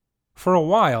For a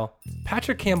while,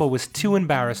 Patrick Campbell was too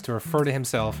embarrassed to refer to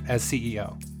himself as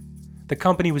CEO. The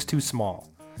company was too small.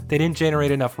 They didn't generate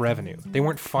enough revenue. They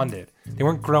weren't funded. They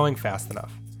weren't growing fast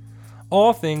enough.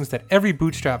 All things that every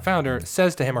bootstrap founder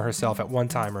says to him or herself at one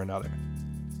time or another.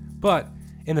 But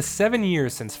in the 7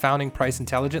 years since founding Price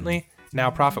Intelligently, now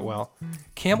Profitwell,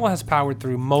 Campbell has powered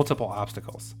through multiple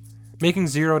obstacles, making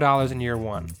 $0 in year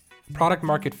one, product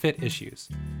market fit issues,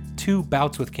 2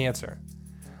 bouts with cancer,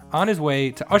 on his way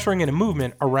to ushering in a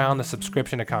movement around the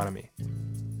subscription economy.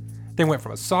 They went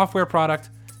from a software product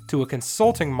to a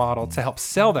consulting model to help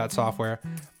sell that software,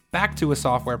 back to a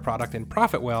software product in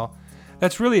Profitwell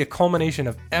that's really a culmination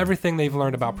of everything they've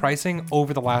learned about pricing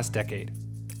over the last decade.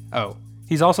 Oh,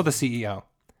 he's also the CEO.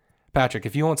 Patrick,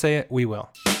 if you won't say it, we will.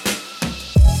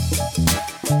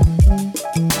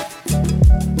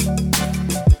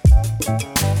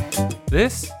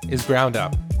 This is Ground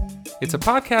Up. It's a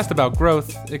podcast about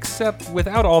growth, except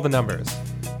without all the numbers.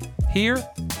 Here,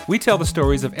 we tell the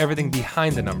stories of everything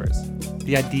behind the numbers,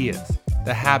 the ideas,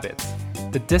 the habits,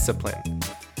 the discipline,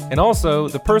 and also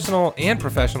the personal and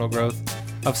professional growth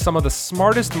of some of the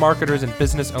smartest marketers and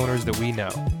business owners that we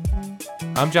know.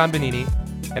 I'm John Benini,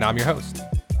 and I'm your host.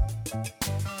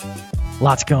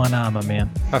 Lots going on, my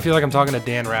man. I feel like I'm talking to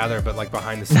Dan Rather, but like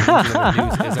behind the scenes when the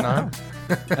news isn't on.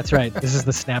 That's right. This is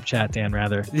the Snapchat Dan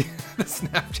Rather. The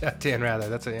Snapchat Dan Rather.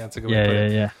 That's a good way to put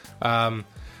it. Yeah.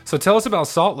 So tell us about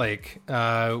Salt Lake.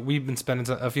 We've been spending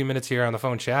a few minutes here on the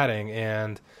phone chatting,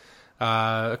 and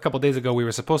a couple of days ago we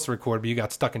were supposed to record, but you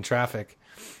got stuck in traffic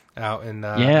out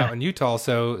in Utah.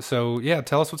 So yeah,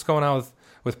 tell us what's going on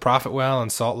with Profitwell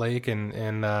and Salt Lake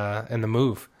and the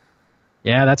move.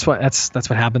 Yeah, that's what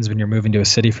happens when you're moving to a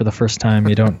city for the first time.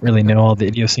 You don't really know all the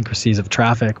idiosyncrasies of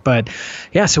traffic. But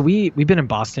yeah, so we've been in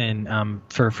Boston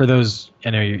for those. I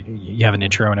know you have an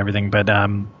intro and everything, but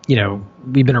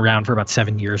we've been around for about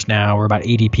 7 years now. We're about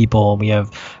 80 people. We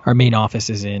have our main office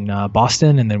is in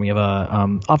Boston, and then we have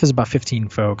a office of about 15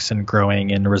 folks and growing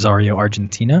in Rosario,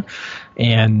 Argentina.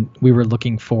 And we were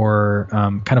looking for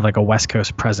kind of like a West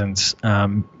Coast presence,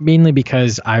 mainly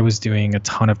because I was doing a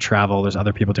ton of travel. There's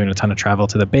other people doing a ton of travel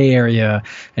to the Bay Area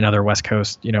and other West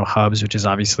Coast, hubs, which is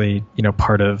obviously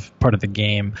part of the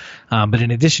game. But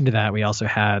in addition to that, we also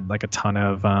had like a ton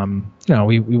of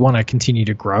we want to continue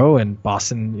to grow, and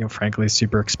Boston, frankly, is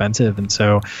super expensive. And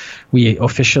so we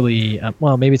officially,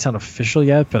 maybe it's not official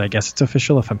yet, but I guess it's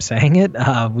official if I'm saying it.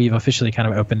 We've officially kind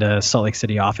of opened a Salt Lake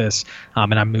City office,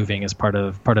 and I'm moving as part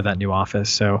of that new office.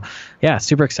 So yeah,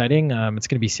 super exciting. It's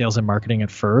going to be sales and marketing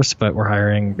at first, but we're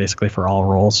hiring basically for all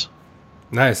roles.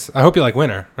 Nice. I hope you like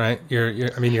winter, right?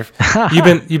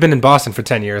 You've been in Boston for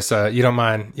 10 years, so you don't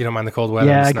mind the cold weather.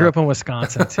 Yeah, I grew up in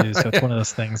Wisconsin too, so it's one of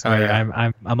those things where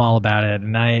I'm all about it,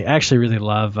 and I actually really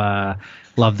love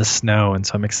the snow, and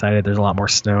so I'm excited. There's a lot more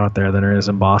snow out there than there is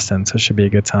in Boston, so it should be a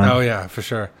good time. Oh yeah, for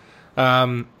sure.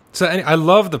 So I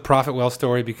love the Profitwell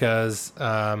story because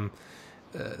of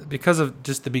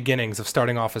just the beginnings of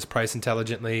starting off as Price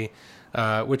Intelligently,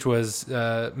 which was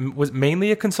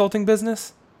mainly a consulting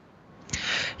business.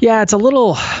 Yeah, it's a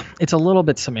little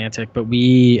bit semantic, but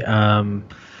we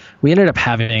ended up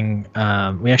having,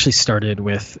 we actually started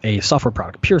with a software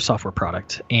product, pure software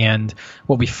product. And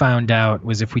what we found out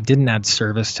was if we didn't add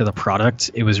service to the product,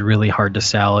 it was really hard to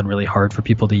sell and really hard for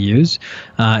people to use.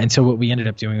 And so what we ended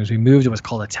up doing was we moved to what's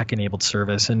called a tech-enabled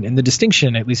service. And the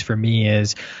distinction, at least for me,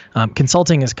 is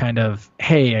consulting is kind of,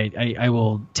 hey, I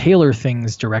will tailor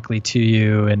things directly to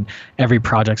you, and every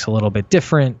project's a little bit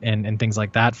different and things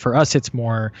like that. For us, it's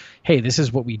more, hey, this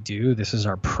is what we do. This is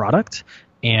our product.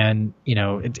 And,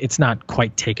 it's not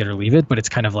quite take it or leave it, but it's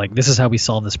kind of like, this is how we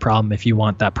solve this problem. If you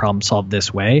want that problem solved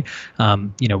this way,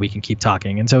 we can keep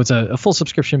talking. And so it's a full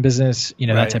subscription business,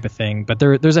 right, that type of thing. But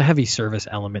there's a heavy service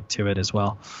element to it as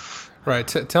well. Right.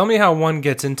 Tell me how one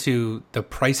gets into the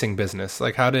pricing business.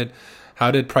 Like how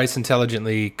did Price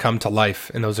Intelligently come to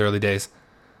life in those early days?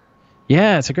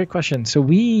 Yeah, it's a great question. So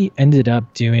we ended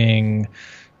up doing,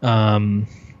 how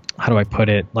do I put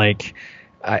it? Like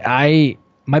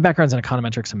my background's in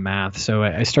econometrics and math. So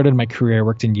I started my career, I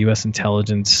worked in U.S.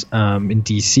 intelligence in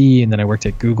D.C., and then I worked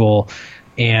at Google.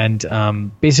 And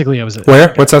basically I was...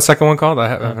 Where? What's that second one called? I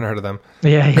haven't heard of them.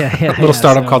 Yeah. A little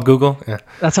startup called Google? Yeah.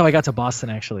 That's how I got to Boston,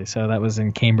 actually. So that was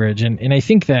in Cambridge. And I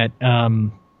think that,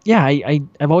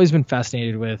 I've always been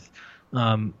fascinated with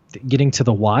getting to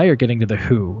the why or getting to the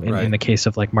who in, Right. in the case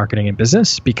of like marketing and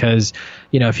business, because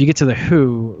if you get to the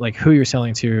who, like who you're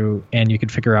selling to, and you can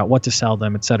figure out what to sell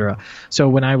them, etc. So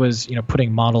when I was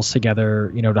putting models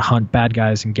together to hunt bad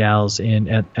guys and gals in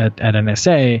at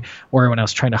NSA, or when I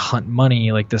was trying to hunt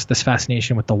money, like this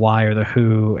fascination with the why or the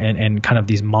who and kind of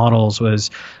these models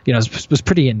was was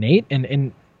pretty innate,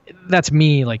 and that's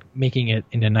me like making it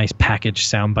in a nice package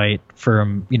soundbite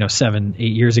from 7-8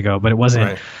 years ago, but it wasn't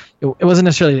Right. it wasn't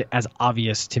necessarily as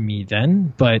obvious to me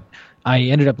then. But I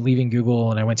ended up leaving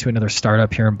Google and I went to another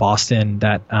startup here in Boston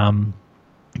that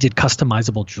did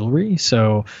customizable jewelry.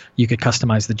 So you could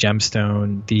customize the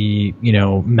gemstone, the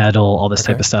metal, all this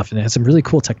type of stuff, and it had some really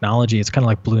cool technology. It's kind of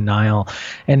like Blue Nile,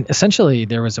 and essentially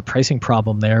there was a pricing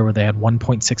problem there where they had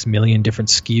 1.6 million different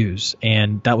SKUs,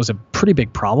 and that was a pretty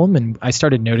big problem. And I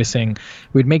started noticing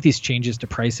we'd make these changes to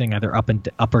pricing either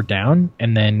up or down,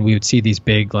 and then we would see these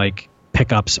big like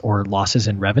pickups or losses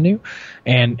in revenue.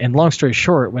 And long story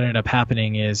short, what ended up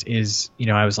happening is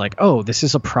I was like, oh, this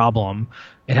is a problem.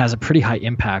 It has a pretty high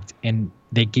impact, and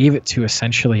they gave it to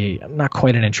essentially not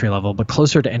quite an entry level, but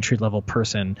closer to entry level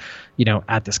person,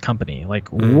 at this company. Like,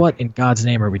 what in God's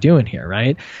name are we doing here,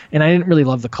 right? And I didn't really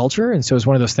love the culture, and so it was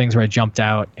one of those things where I jumped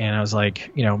out, and I was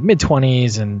like,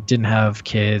 mid-20s, and didn't have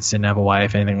kids, didn't have a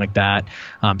wife, anything like that.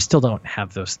 Still don't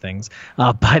have those things,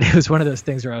 but it was one of those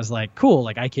things where I was like, cool,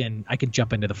 like I can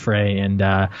jump into the fray and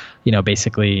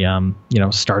basically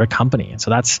start a company. And so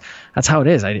that's how it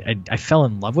is. I fell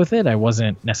in love with it. I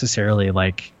wasn't necessarily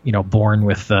like born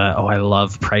with I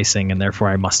love pricing and therefore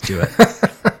I must do it.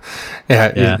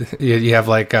 Yeah. You have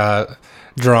like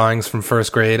drawings from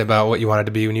first grade about what you wanted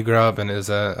to be when you grow up, and is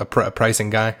a pricing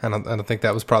guy. I don't think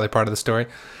that was probably part of the story.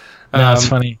 No, it's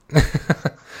funny.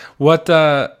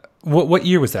 What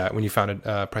year was that when you founded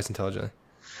Price Intelligently?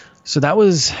 So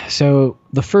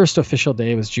the first official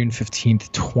day was June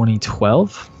 15th,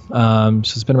 2012. So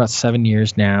it's been about 7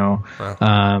 years now.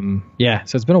 Wow.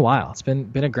 So it's been a while. It's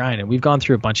been a grind, and we've gone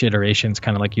through a bunch of iterations,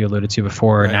 kind of like you alluded to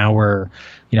before. Right. Now we're,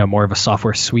 more of a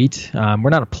software suite. We're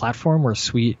not a platform. We're a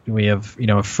suite. We have,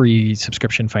 a free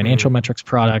subscription financial metrics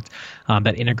product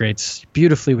that integrates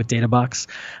beautifully with DataBox.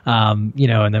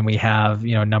 And then we have,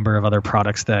 a number of other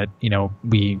products that,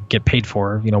 we get paid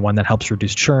for. One that helps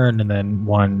reduce churn, and then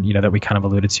one, that we kind of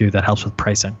alluded to that helps with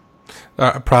pricing.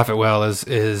 ProfitWell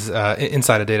is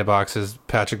inside of DataBox, as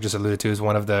Patrick just alluded to, is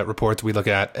one of the reports we look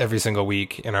at every single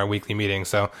week in our weekly meeting.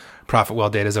 So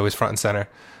ProfitWell data is always front and center,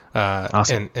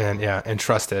 Awesome. and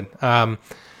trusted.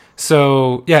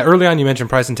 So early on you mentioned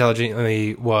Price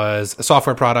Intelligently was a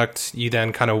software product. You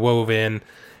then kind of wove in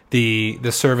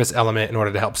the service element in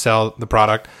order to help sell the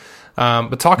product.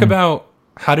 But talk about,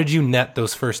 how did you net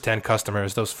those first 10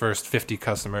 customers, those first 50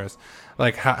 customers?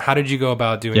 Like, how did you go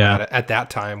about doing that at that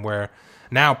time, where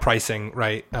now pricing,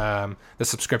 right, the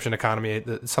subscription economy,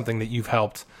 something that you've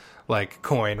helped like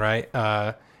coin, right,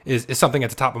 is something at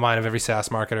the top of mind of every SaaS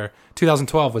marketer.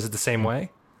 2012, was it the same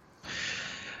way?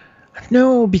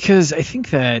 No, because I think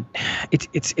that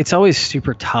it's always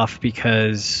super tough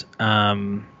because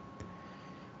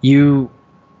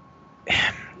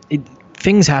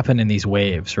things happen in these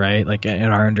waves, right? Like in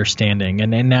our understanding.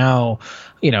 And now,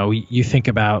 you think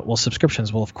about, well,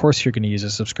 subscriptions, well, of course you're going to use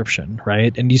a subscription,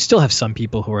 right? And you still have some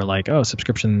people who are like, oh,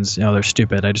 subscriptions, they're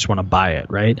stupid. I just want to buy it,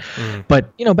 right?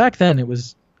 But, back then it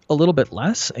was a little bit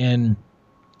less, and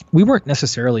we weren't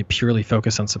necessarily purely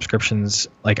focused on subscriptions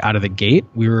like out of the gate.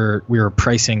 We were a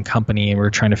pricing company, and we were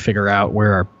trying to figure out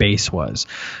where our base was.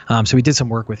 So we did some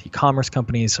work with e-commerce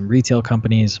companies, some retail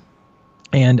companies.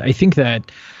 And I think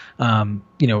that,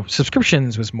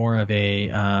 subscriptions was more of a,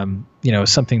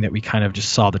 something that we kind of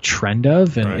just saw the trend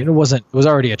of, and Right. it was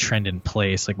already a trend in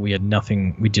place. Like we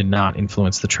did not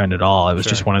influence the trend at all. It was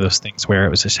just one of those things where it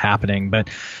was just happening. But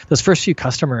those first few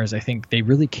customers, I think they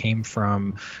really came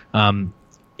from, and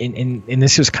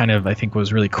this was kind of, I think, what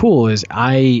was really cool is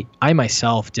I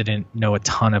myself didn't know a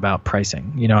ton about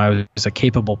pricing. I was a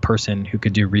capable person who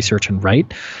could do research and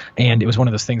write. And it was one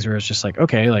of those things where it's just like,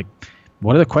 okay, like,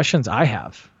 what are the questions I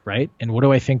have, right? And what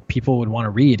do I think people would want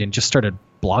to read? And just started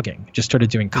blogging, just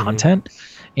started doing content.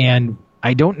 And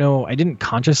I don't know, I didn't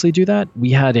consciously do that. We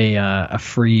had a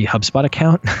free HubSpot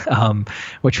account,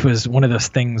 which was one of those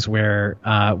things where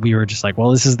we were just like,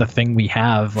 well, this is the thing we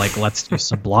have, like, let's do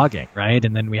some blogging, right?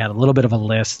 And then we had a little bit of a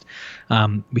list.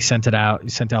 We sent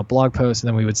out blog posts, and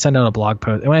then we would send out a blog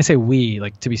post. And when I say we,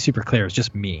 like, to be super clear, it's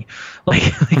just me, like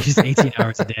just 18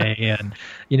 hours a day. And,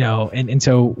 and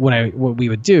so what we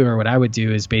would do, or what I would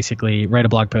do, is basically write a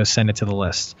blog post, send it to the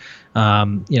list.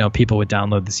 People would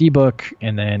download this ebook,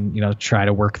 and then, try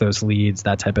to work those leads,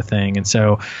 that type of thing. And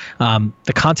so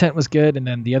the content was good. And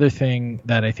then the other thing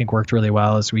that I think worked really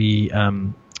well is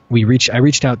I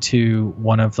reached out to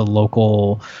one of the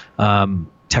local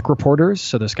tech reporters.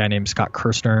 So this guy named Scott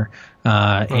Kirstner,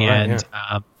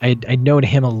 I'd known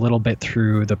him a little bit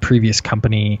through the previous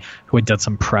company who had done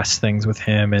some press things with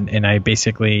him. And I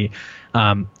basically,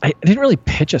 I didn't really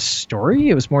pitch a story.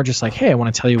 It was more just like, hey, I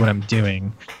want to tell you what I'm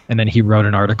doing. And then he wrote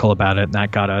an article about it, and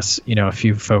that got us, a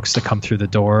few folks to come through the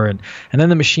door. And then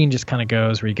the machine just kind of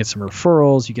goes where you get some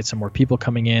referrals, you get some more people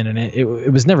coming in, and it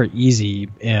was never easy.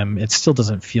 It still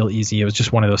doesn't feel easy. It was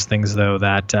just one of those things though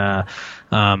that, that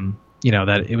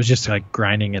it was just like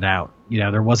grinding it out.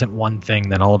 There wasn't one thing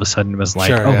that all of a sudden was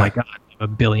like, my God, I have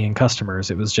 1 billion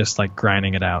customers. It was just like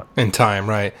grinding it out. In time,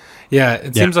 right? Yeah,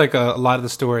 it seems like a lot of the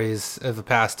stories of the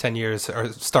past 10 years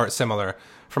start similar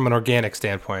from an organic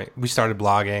standpoint. We started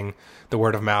blogging, the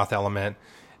word of mouth element.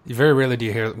 Very rarely do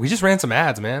you hear, we just ran some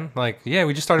ads, man. Like,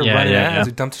 we just started running ads.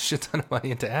 We dumped a shit ton of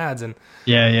money into ads, and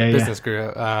business grew.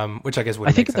 Which I guess would.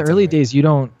 I think in the early days, you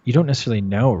don't necessarily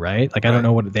know, right? Like, I don't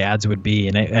know what the ads would be,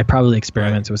 and I probably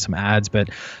experimented with some ads, but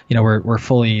we're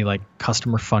fully like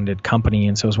customer funded company,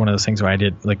 and so it was one of those things where I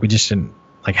did like we just didn't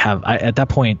like have. at that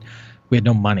point, we had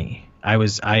no money. I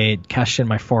had cashed in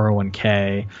my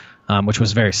 401k. Which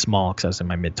was very small because I was in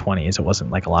my mid 20s. It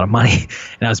wasn't like a lot of money,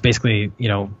 and I was basically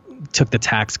took the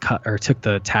tax cut or took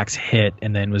the tax hit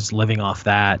and then was living off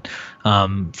that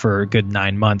for a good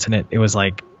 9 months, and it was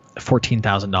like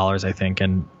 $14,000 I think,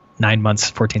 and 9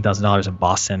 months $14,000 in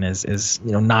Boston is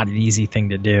not an easy thing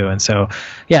to do. And so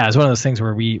it was one of those things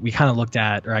where we kind of looked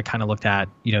at, or I kind of looked at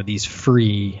these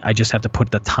free, I just have to put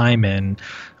the time in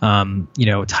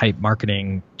type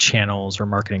marketing channels or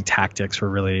marketing tactics were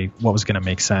really what was going to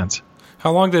make sense.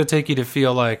 How long did it take you to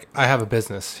feel like I have a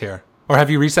business here? Or have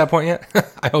you reached that point yet?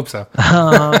 I hope so.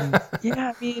 I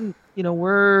mean,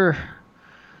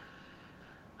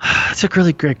 that's a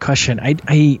really great question.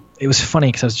 It was funny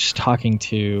because I was just talking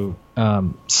to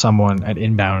someone at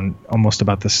Inbound almost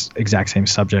about this exact same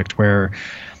subject where,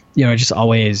 just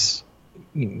always,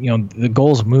 the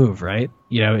goals move, right?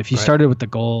 If you started with the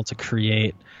goal to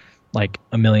create like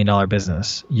 $1 million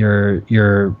business, you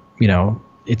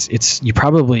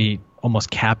probably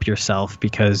almost cap yourself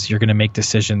because you're going to make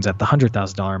decisions at the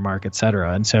 $100,000 mark, et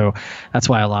cetera. And so that's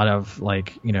why a lot of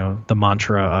the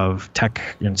mantra of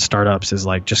tech and startups is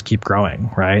like, just keep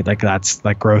growing, right? Like that's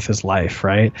like growth is life.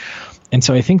 Right. And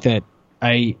so I think that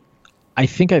I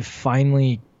think I've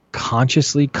finally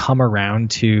consciously come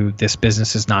around to this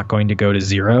business is not going to go to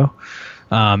zero.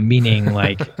 Meaning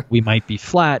like we might be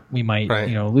flat, we might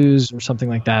lose or something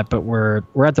like that, but we're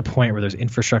at the point where there's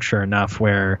infrastructure enough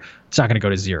where it's not going to go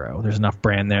to zero. There's enough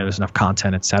brand there, there's enough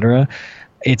content, et cetera.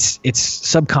 It's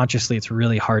subconsciously it's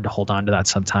really hard to hold on to that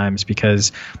sometimes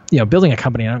because building a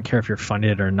company, I don't care if you're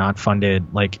funded or not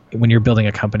funded. Like when you're building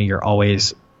a company, you're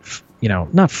always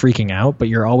not freaking out, but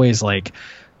you're always like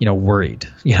worried.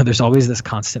 There's always this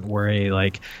constant worry,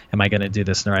 like, am I going to do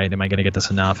this right? Am I going to get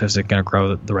this enough? Is it going to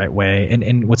grow the right way?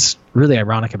 And what's really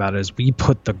ironic about it is we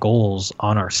put the goals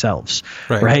on ourselves,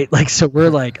 right? Like, so we're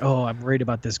like, oh, I'm worried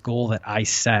about this goal that I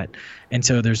set. And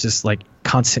so there's this like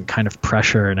constant kind of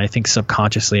pressure. And I think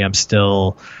subconsciously I'm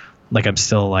still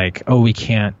like, oh, we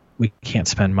can't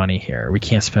spend money here. We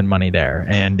can't spend money there.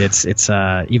 And it's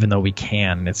even though we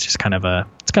can, it's just kind of an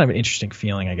interesting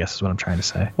feeling, I guess is what I'm trying to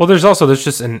say. Well, there's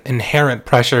just an inherent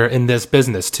pressure in this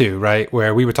business too, right?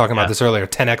 Where we were talking about this earlier,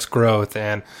 10x growth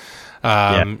and,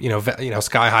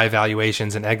 sky high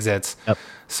valuations and exits. Yep.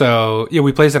 So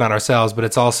we place it on ourselves, but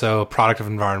it's also product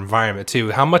of our environment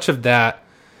too. How much of that,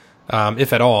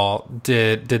 if at all,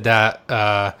 did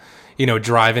that,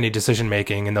 drive any decision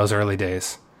making in those early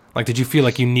days? Like, did you feel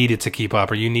like you needed to keep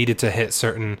up or you needed to hit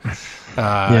certain,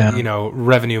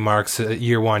 revenue marks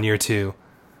year one, year two?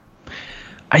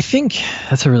 I think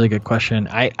that's a really good question.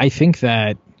 I think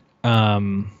that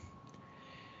the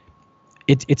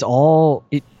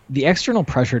external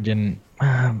pressure didn't,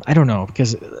 I don't know,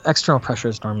 because external pressure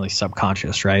is normally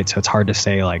subconscious, right? So it's hard to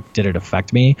say, like, did it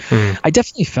affect me? I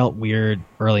definitely felt weird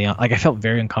early on. Like, I felt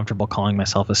very uncomfortable calling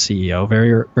myself a CEO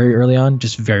very, very early on,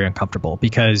 just very uncomfortable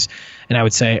because, and I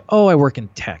would say, oh, I work in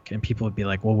tech. And people would be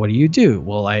like, well, what do you do?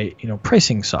 Well,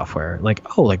 pricing software. Like,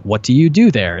 oh, like, what do you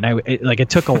do there? And it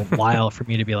took a while for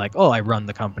me to be like, oh, I run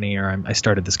the company or I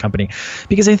started this company.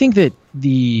 Because I think that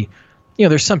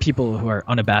there's some people who are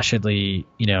unabashedly,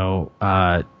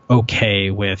 okay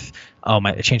with,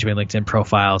 I changed my LinkedIn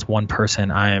profile. It's one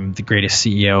person. I am the greatest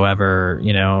CEO ever.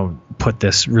 Put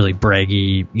this really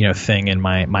braggy, thing in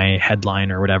my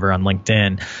headline or whatever on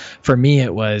LinkedIn. For me, I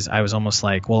was almost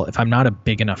like, well, if I'm not a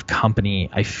big enough company,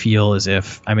 I feel as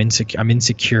if I'm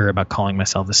insecure about calling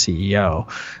myself the CEO,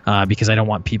 because I don't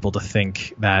want people to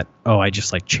think that, I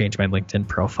just like changed my LinkedIn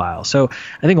profile. So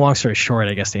I think, long story short,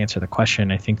 I guess to answer the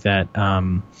question, I think that,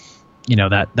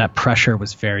 that pressure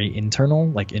was very internal,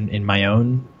 like in my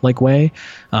own like way,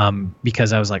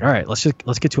 because I was like, all right, let's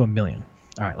get to 1 million.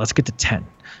 All right, let's get to 10,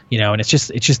 and it's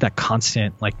just that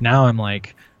constant, like now I'm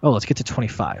like, let's get to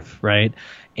 25. Right.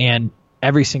 And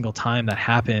every single time that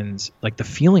happens, like the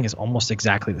feeling is almost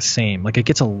exactly the same. Like it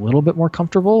gets a little bit more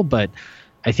comfortable, but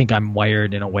I think I'm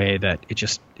wired in a way that it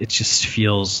just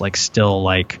feels like still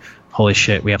like, holy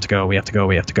shit, we have to go.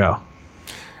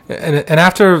 And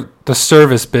after the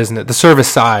service business, the service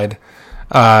side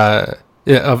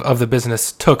of the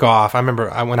business took off, I remember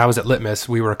when I was at Litmus,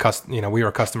 we were a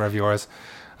customer of yours,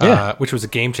 which was a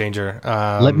game changer.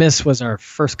 Litmus was our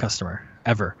first customer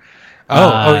ever.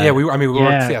 Yeah, we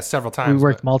worked several times. We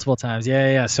worked multiple times.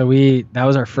 Yeah. So that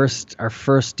was our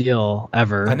first deal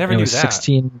ever. I never knew that.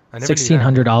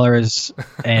 $1,600,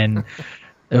 and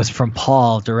it was from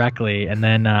Paul directly, and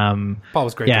then Paul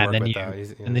was great to work with, though.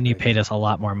 And then you paid us a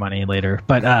lot more money later.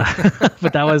 But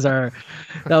but that was our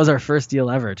first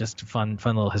deal ever. Just a fun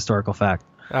little historical fact.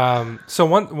 So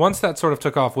once that sort of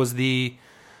took off, was the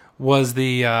I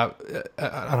don't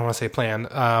want to say plan,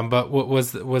 but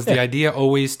was the idea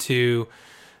always to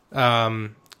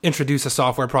introduce a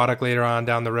software product later on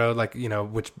down the road, like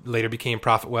which later became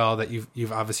Profitwell, that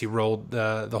you've obviously rolled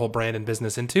the whole brand and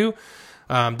business into?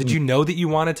 Did you know that you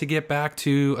wanted to get back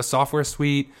to a software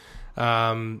suite?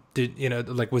 Was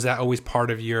that always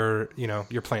part of your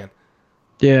plan?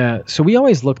 Yeah. So we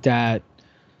always looked at,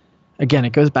 again,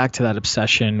 it goes back to that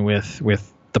obsession with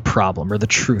the problem or the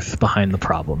truth behind the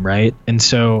problem, right? And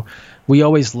so we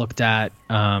always looked at,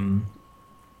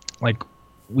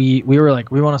 we were like,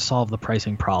 we want to solve the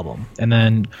pricing problem. And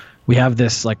then we have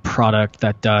this like product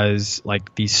that does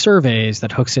like these surveys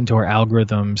that hooks into our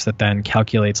algorithms that then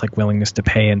calculates like willingness to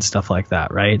pay and stuff like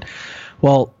that, right?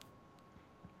 Well,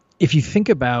 if you think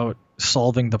about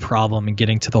solving the problem and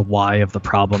getting to the why of the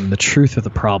problem, the truth of the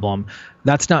problem,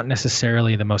 that's not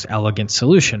necessarily the most elegant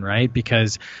solution, right?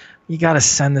 Because you got to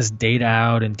send this data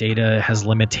out, and data has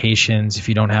limitations if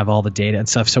you don't have all the data and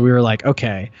stuff. So we were like,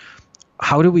 okay,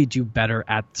 how do we do better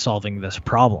at solving this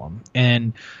problem?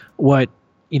 And what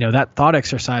that thought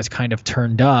exercise kind of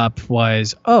turned up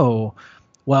was,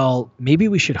 well, maybe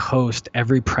we should host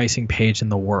every pricing page in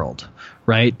the world,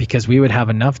 right? Because we would have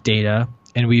enough data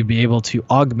and we'd be able to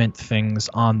augment things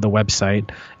on the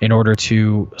website in order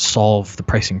to solve the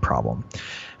pricing problem.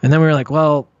 And then we were like,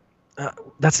 well,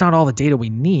 that's not all the data we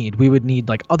need. We would need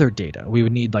like other data. We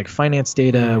would need like finance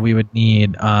data. We would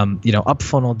need, up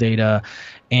funnel data.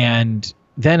 And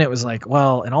then it was like,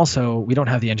 well, and also we don't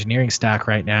have the engineering stack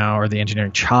right now or the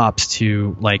engineering chops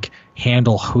to like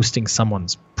handle hosting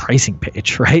someone's pricing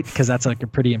page, right? Because that's like a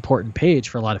pretty important page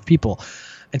for a lot of people.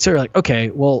 And so we're like,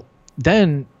 okay, well,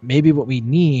 then maybe what we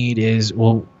need is,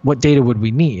 well, what data would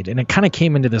we need? And it kind of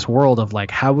came into this world of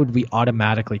like, how would we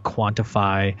automatically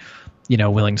quantify,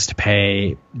 willingness to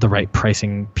pay, the right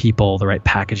pricing people, the right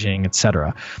packaging, et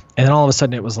cetera. And then all of a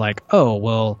sudden it was like, oh,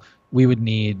 well, we would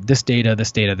need this data,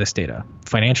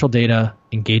 financial data,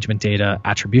 engagement data,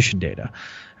 attribution data.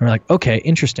 And we're like, okay,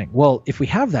 interesting. Well, if we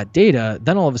have that data,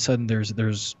 then all of a sudden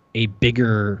there's a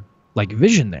bigger like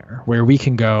vision there where we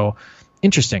can go,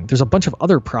 interesting, there's a bunch of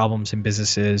other problems in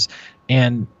businesses.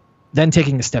 And then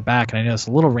taking a step back, and I know it's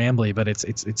a little rambly, but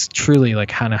it's truly like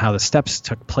kind of how the steps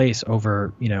took place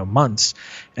over, months.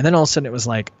 And then all of a sudden it was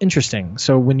like, interesting.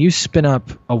 So when you spin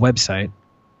up a website,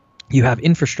 you have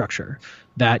infrastructure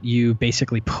that you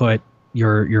basically put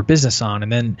your business on,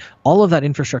 and then all of that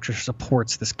infrastructure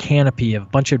supports this canopy of a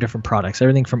bunch of different products,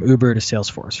 everything from Uber to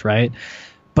Salesforce, right?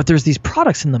 But there's these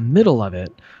products in the middle of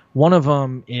it. One of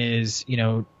them is,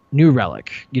 New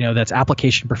Relic, that's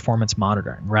application performance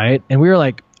monitoring, right? And we were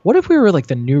like, what if we were like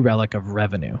the New Relic of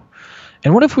revenue?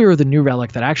 And what if we were the New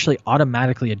Relic that actually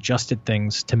automatically adjusted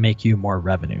things to make you more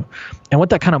revenue? And what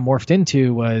that kind of morphed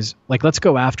into was like, let's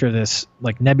go after this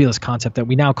like nebulous concept that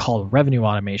we now call revenue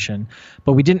automation,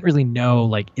 but we didn't really know,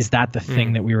 like, is that the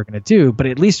thing that we were going to do? But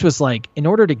at least was like, in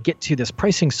order to get to this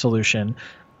pricing solution,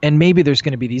 and maybe there's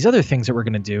going to be these other things that we're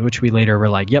going to do, which we later were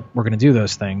like, yep, we're going to do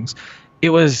those things.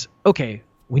 It was, okay,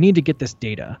 we need to get this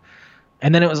data.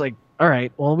 And then it was like, all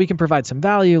right, well, we can provide some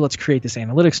value. Let's create this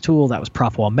analytics tool. That was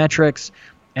Profitwell Metrics.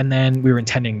 And then we were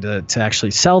intending to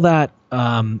actually sell that,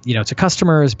 to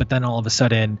customers. But then all of a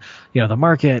sudden, the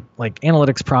market, like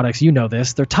analytics products,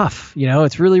 this, they're tough.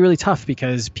 It's really, really tough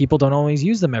because people don't always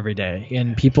use them every day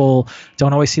and people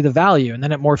don't always see the value. And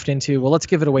then it morphed into, well, let's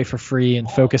give it away for free and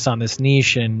focus on this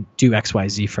niche and do X, Y,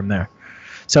 Z from there.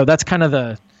 So that's kind of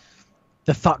the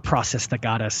thought process that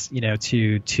got us,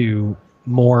 to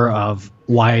more of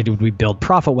why did we build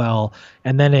Profitwell,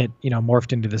 and then it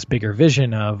morphed into this bigger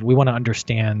vision of we want to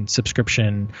understand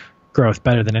subscription growth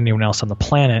better than anyone else on the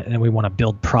planet, and we want to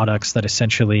build products that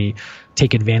essentially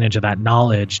take advantage of that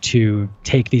knowledge to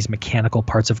take these mechanical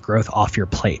parts of growth off your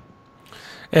plate.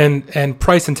 And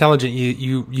Price Intelligent,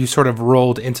 you sort of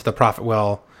rolled into the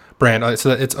Profitwell brand,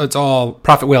 so that it's all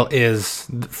Profitwell is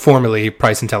formerly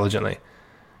Price Intelligently,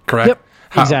 correct? Yep,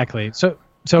 exactly.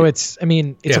 So it's a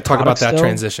talk product about that still.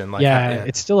 transition.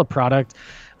 It's still a product.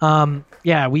 I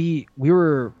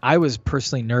was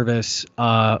personally nervous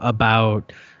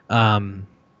about, I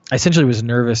essentially was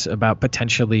nervous about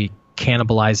potentially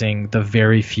cannibalizing the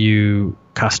very few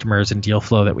customers and deal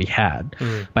flow that we had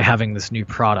by having this new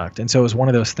product. And so it was one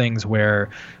of those things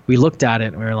where we looked at it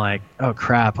and we were like, oh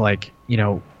crap, we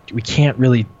can't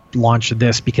really launch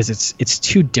this because it's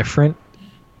too different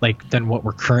than what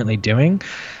we're currently doing.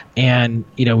 And,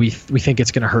 we think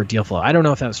it's going to hurt deal flow. I don't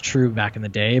know if that was true back in the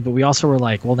day, but we also were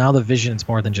like, well, now the vision's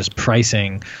more than just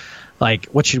pricing.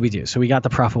 What should we do? So we got the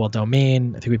Profitwell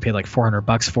domain. I think we paid like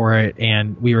 $400 for it.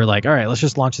 And we were like, all right, let's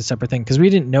just launch a separate thing. Cause we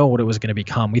didn't know what it was going to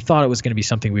become. We thought it was going to be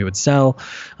something we would sell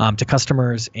to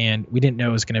customers. And we didn't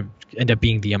know it was going to end up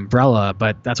being the umbrella,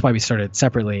 but that's why we started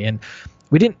separately. And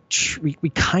we didn't. We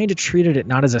kind of treated it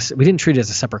we didn't treat it as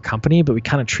a separate company, but we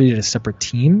kind of treated it as separate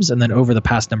teams. And then over the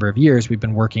past number of years, we've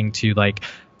been working to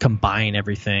combine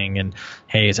everything. And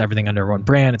hey, it's everything under one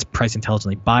brand. It's Price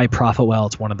Intelligently by Profitwell.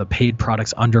 It's one of the paid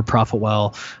products under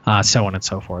Profitwell, so on and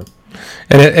so forth.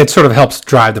 And it sort of helps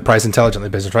drive the Price Intelligently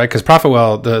business, right? Because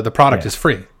Profitwell, the product is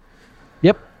free.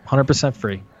 Yep, 100%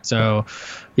 free. So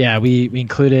yeah, we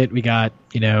include it. We got,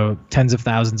 tens of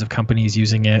thousands of companies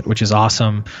using it, which is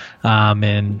awesome.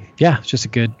 And yeah, it's just a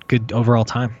good overall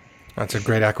time. That's a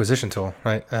great acquisition tool,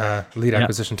 right? Lead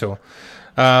acquisition tool.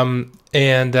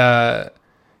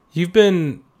 You've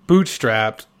been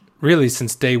bootstrapped really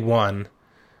since day one.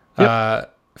 Yep. A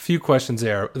few questions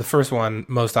there. The first one,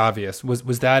 most obvious,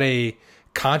 was that a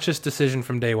conscious decision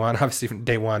from day one? Obviously from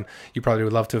day one, you probably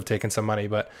would love to have taken some money,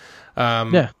 but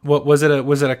what was it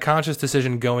a conscious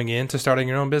decision going into starting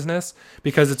your own business?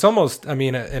 Because it's almost,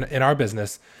 in our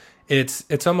business,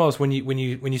 it's almost when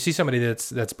you see somebody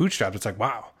that's bootstrapped, it's like,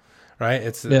 wow, right?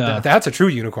 That's a true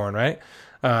unicorn, right?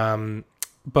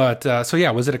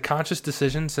 Was it a conscious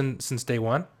decision since day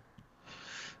one?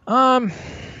 I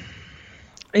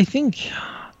think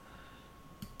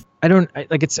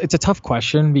it's a tough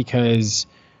question because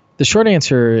the short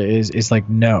answer is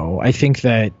no. I think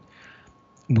that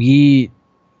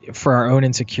for our own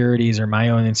insecurities or my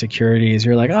own insecurities,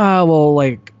 you're like,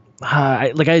 I'm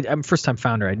first time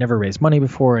founder. I'd never raised money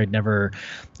before. I'd never,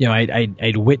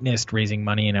 I'd witnessed raising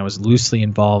money, and I was loosely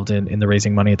involved in the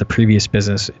raising money at the previous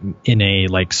business in a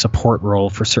support role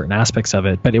for certain aspects of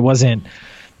it. But it wasn't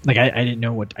I didn't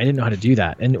know how to do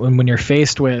that. And when you're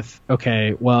faced with,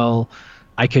 okay, well,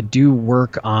 I could do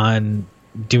work on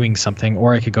doing something,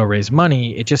 or I could go raise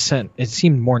money, it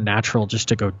seemed more natural just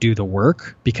to go do the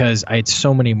work because I had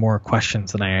so many more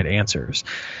questions than I had answers.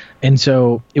 And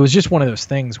so it was just one of those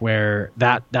things where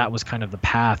that was kind of the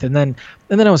path. And then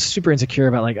I was super insecure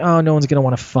about no one's going to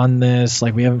want to fund this.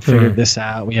 We haven't figured this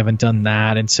out. We haven't done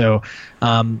that. And so,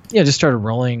 just started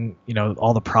rolling,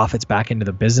 all the profits back into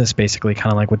the business, basically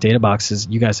kind of like what DataBox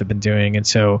you guys have been doing. And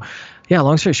so, yeah,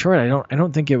 long story short, I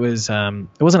don't think it wasn't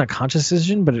a conscious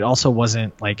decision, but it also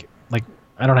wasn't like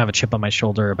I don't have a chip on my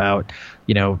shoulder about,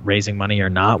 raising money or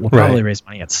not. We'll probably raise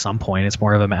money at some point. It's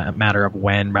more of a matter of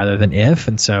when rather than if.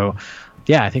 And so,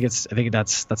 yeah, I think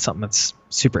that's something that's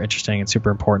super interesting and super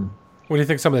important. What do you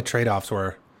think some of the trade-offs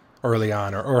were early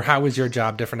on, or how was your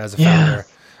job different as a founder?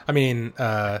 I mean,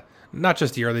 not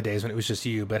just the early days when it was just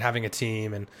you, but having a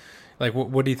team and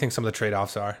what do you think some of the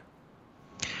trade-offs are?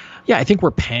 Yeah, I think we're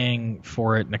paying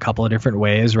for it in a couple of different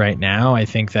ways right now. I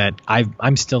think that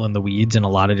I'm still in the weeds in a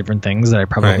lot of different things that I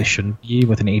probably shouldn't be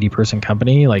with an 80-person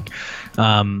company.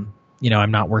 I'm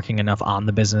not working enough on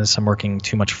the business. I'm working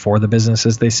too much for the business,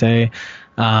 as they say.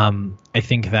 I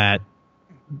think that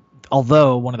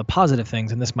although one of the positive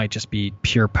things, and this might just be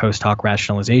pure post hoc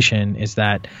rationalization, is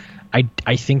that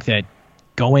I think that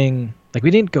going... we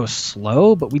didn't go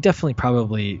slow, but we definitely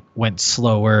probably went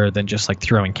slower than just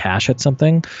throwing cash at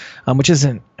something, which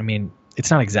isn't,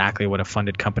 it's not exactly what a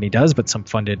funded company does, but some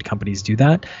funded companies do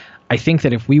that. I think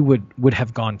that if we would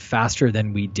have gone faster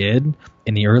than we did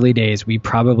in the early days, we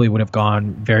probably would have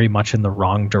gone very much in the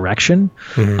wrong direction.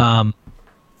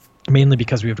 Mainly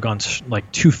because we have gone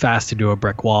like too fast into a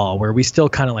brick wall, where we still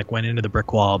kind of like went into the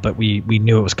brick wall, but we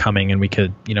knew it was coming and we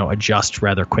could, adjust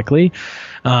rather quickly.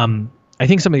 I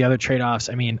think some of the other trade-offs,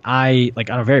 I mean, I like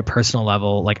on a very personal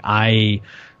level, like I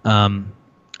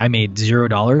made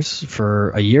 $0 for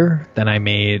a year. Then I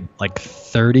made like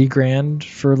 30 grand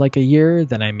for like a year.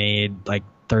 Then I made like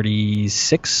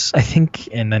 36, I think,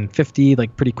 and then 50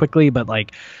 like pretty quickly. But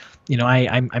like,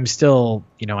 I'm still,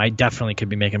 I definitely could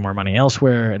be making more money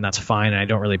elsewhere, and that's fine. And I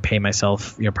don't really pay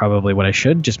myself, probably what I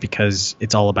should, just because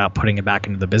it's all about putting it back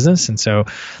into the business. And so,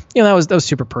 that was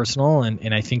super personal.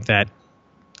 And I think that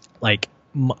like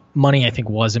money, I think,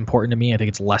 was important to me. I think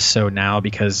it's less so now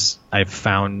because I've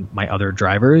found my other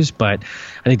drivers, but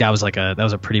I think that was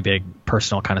a pretty big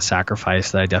personal kind of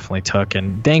sacrifice that I definitely took.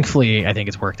 And thankfully, I think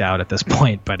it's worked out at this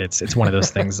point, but it's one of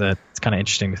those things that it's kind of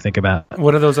interesting to think about.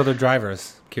 What are those other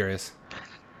drivers? Curious.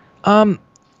 I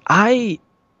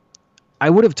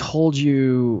would have told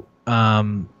you,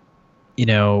 7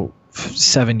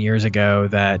 years ago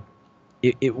that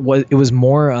it was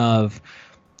more of,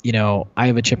 I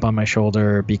have a chip on my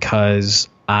shoulder because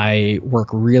I work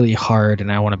really hard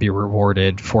and I want to be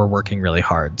rewarded for working really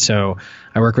hard. So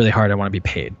I work really hard. I want to be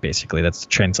paid. Basically, that's the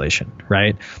translation,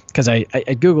 right? Because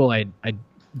at Google, I'd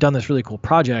done this really cool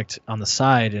project on the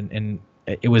side, and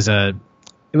it wasn't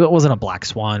a black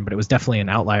swan, but it was definitely an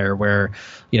outlier where,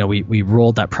 we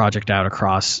rolled that project out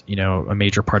across, a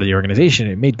major part of the organization.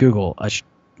 It made Google a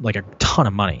ton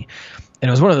of money. And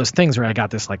it was one of those things where I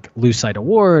got this like Lucite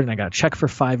award and I got a check for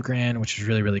 $5,000, which was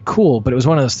really, really cool. But it was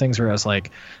one of those things where I was like,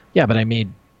 yeah, but I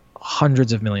made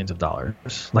hundreds of millions of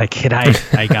dollars. Like, and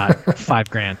I got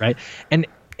 $5,000, right? And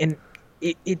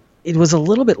it was a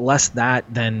little bit less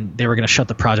that than they were going to shut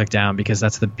the project down, because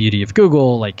that's the beauty of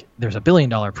Google. Like, there's $1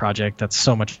 billion project that's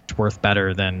so much worth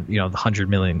better than, the hundreds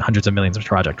of millions of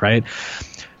project, right?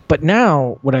 But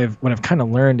now what I've kind of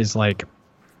learned is like,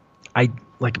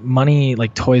 money,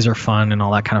 like toys are fun and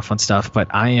all that kind of fun stuff, but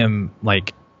I am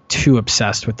like too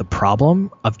obsessed with the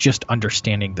problem of just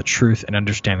understanding the truth and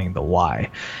understanding the why.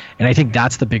 And I think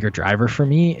that's the bigger driver for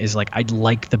me, is like, I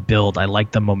like the build. I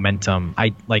like the momentum.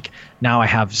 Now I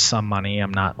have some money.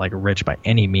 I'm not like rich by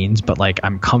any means, but like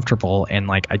I'm comfortable, and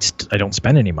like I don't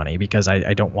spend any money because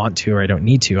I don't want to, or I don't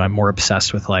need to. I'm more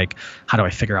obsessed with like, how do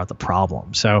I figure out the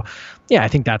problem? So yeah, I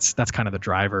think that's kind of the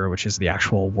driver, which is the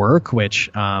actual work, which,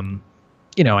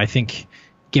 I think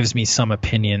gives me some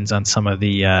opinions on some of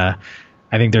the,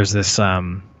 I think there's this, I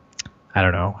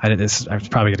don't know, it's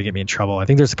probably going to get me in trouble. I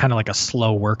think there's kind of like a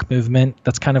slow work movement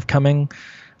that's kind of coming,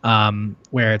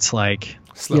 where it's like,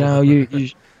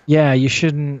 you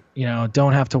shouldn't,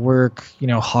 don't have to work,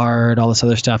 hard, all this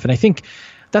other stuff. And I think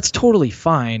that's totally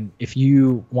fine if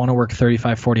you want to work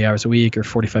 35, 40 hours a week, or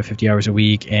 45, 50 hours a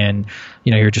week, and,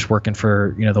 you're just working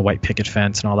for, the white picket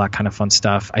fence and all that kind of fun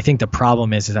stuff. I think the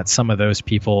problem is that some of those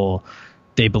people,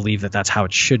 they believe that that's how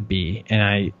it should be.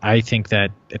 And I think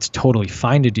that it's totally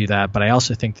fine to do that. But I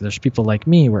also think that there's people like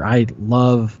me where I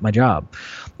love my job.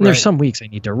 And there's some weeks I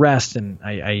need to rest, and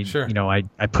I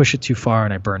push it too far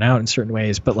and I burn out in certain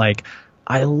ways. But like,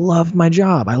 I love my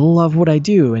job. I love what I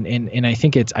do. And I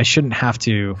think I shouldn't have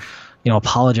to,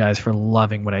 apologize for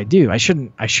loving what I do. I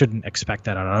shouldn't expect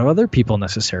that out of other people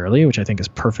necessarily, which I think is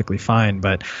perfectly fine.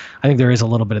 But I think there is a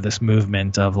little bit of this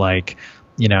movement of like,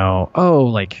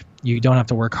 like, you don't have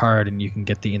to work hard and you can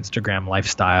get the Instagram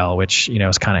lifestyle, which,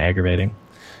 is kind of aggravating.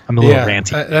 I'm a little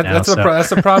ranty. That's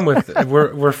the problem with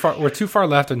we're too far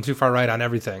left and too far right on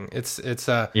everything. It's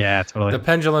yeah, totally. The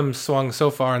pendulum swung so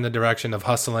far in the direction of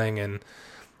hustling and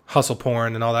hustle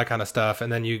porn and all that kind of stuff,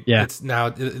 and then it's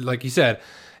now, like you said,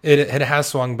 it has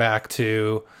swung back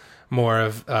to more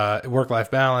of work-life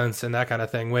balance and that kind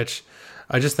of thing, which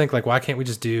I just think, like, why can't we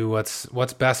just do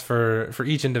what's best for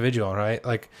each individual, right?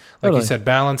 Like totally. You said,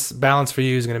 balance for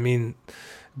you is going to mean,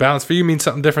 balance for you means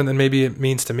something different than maybe it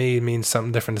means to me. It means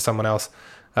something different to someone else.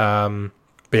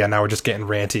 But yeah, now we're just getting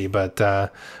ranty. But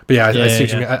yeah, I see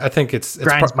what you mean. I think it's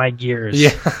grinds my gears.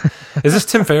 Yeah. Is this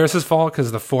Tim Ferriss's fault because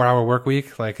of the 4-hour work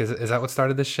week? Like, is that what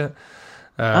started this shit?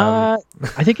 I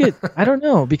think I don't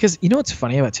know, because what's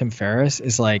funny about Tim Ferriss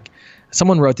is like,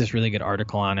 someone wrote this really good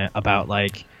article on it about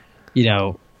like,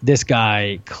 this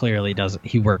guy clearly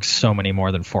he works so many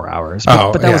more than 4 hours.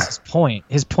 But that was his point.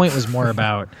 His point was more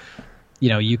about,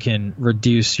 you can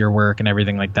reduce your work and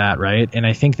everything like that, right? And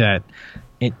I think that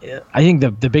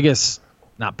the biggest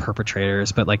not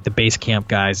perpetrators, but like the Basecamp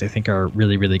guys, I think are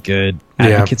really, really good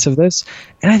advocates of this.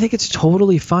 And I think it's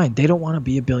totally fine. They don't want to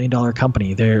be a $1 billion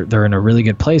company. They're in a really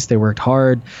good place. They worked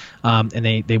hard, and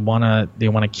they want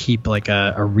to keep like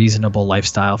a reasonable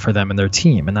lifestyle for them and their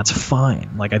team, and that's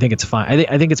fine. Like I think it's fine.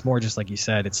 I think it's more just like you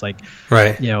said. It's like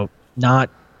not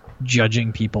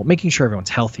judging people, making sure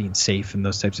everyone's healthy and safe and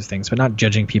those types of things, but not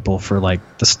judging people for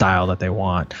like the style that they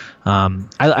want.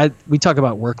 We talk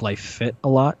about work-life fit a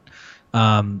lot.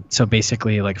 So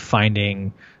basically like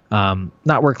finding,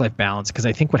 not work-life balance, because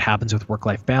I think what happens with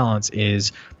work-life balance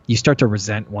is you start to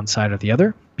resent one side or the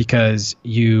other because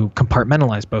you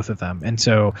compartmentalize both of them. And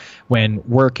so when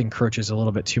work encroaches a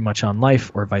little bit too much on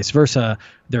life or vice versa,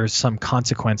 there's some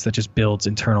consequence that just builds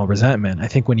internal resentment. I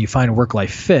think when you find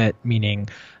work-life fit, meaning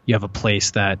you have a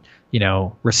place that,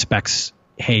 respects,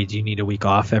 hey, do you need a week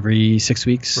off every 6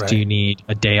 weeks? Right. Do you need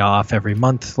a day off every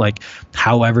month? Like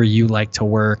however you like to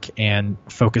work, and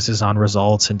focuses on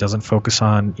results and doesn't focus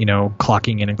on,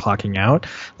 clocking in and clocking out.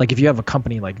 Like if you have a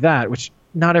company like that, which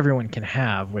not everyone can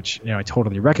have, which, I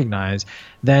totally recognize,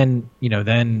 then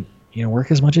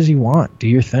work as much as you want, do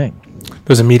your thing.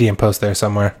 There's a Medium post there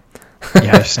somewhere.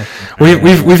 Yeah,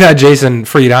 we've had Jason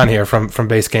Fried on here from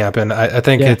Basecamp, and I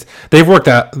think they've worked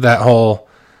that whole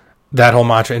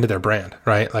mantra into their brand,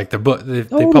 right? Like the book, they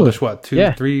published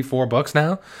 2, 3, 4 books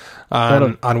now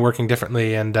on working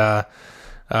differently, and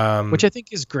which I think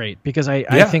is great, because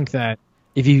I think that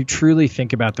if you truly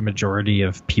think about the majority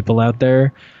of people out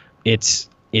there, it's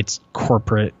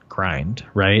corporate grind,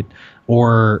 right?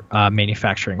 Or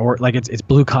manufacturing, or like it's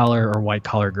blue collar or white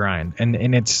collar grind,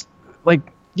 and it's like,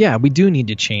 yeah, we do need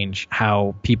to change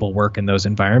how people work in those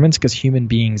environments, because human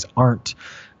beings aren't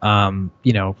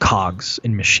cogs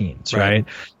in machines, right?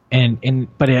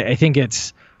 But I think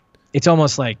it's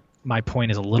almost like my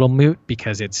point is a little moot,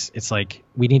 because it's like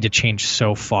we need to change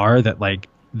so far that like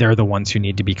they're the ones who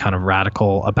need to be kind of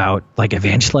radical about like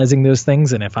evangelizing those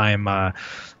things. And if I'm a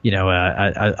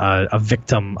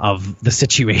victim of the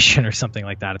situation or something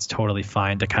like that, it's totally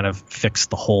fine to kind of fix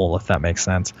the hole, if that makes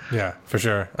sense. Yeah, for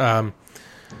sure.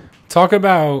 Talk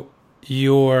about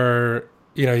your,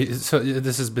 so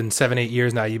this has been 7-8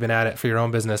 years now. You've been at it for your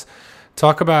own business.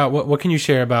 Talk about what can you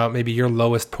share about maybe your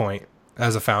lowest point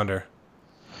as a founder?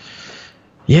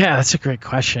 Yeah, that's a great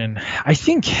question. I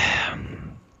think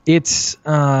it's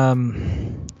there've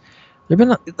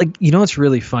been like, what's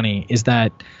really funny is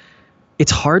that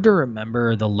it's hard to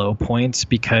remember the low points,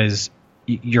 because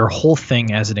your whole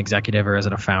thing as an executive or as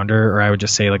a founder, or I would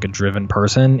just say like a driven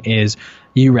person, is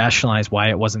you rationalize why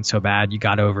it wasn't so bad. You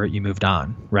got over it. You moved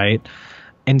on. Right.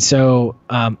 And so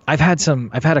I've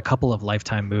had a couple of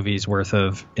Lifetime movies worth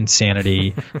of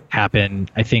insanity happen.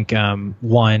 I think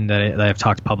one that I've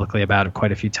talked publicly about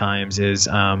quite a few times is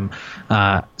so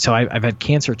I've had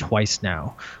cancer twice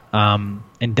now.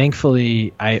 And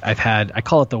thankfully I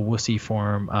call it the wussy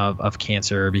form of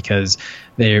cancer, because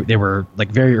they were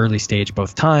like very early stage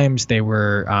both times. They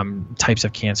were types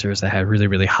of cancers that had really,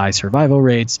 really high survival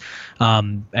rates.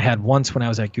 I had once when I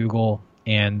was at Google,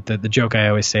 and the joke I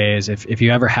always say is if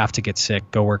you ever have to get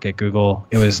sick, go work at Google.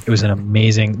 It was an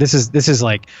amazing, this is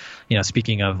like,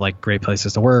 speaking of like great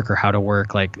places to work or how to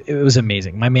work, like it was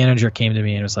amazing. My manager came to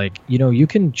me and was like, you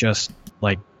can just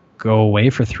like go away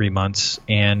for 3 months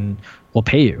and we'll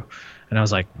pay you. And I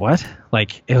was like, what?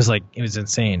 Like, it was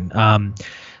insane.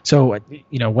 So,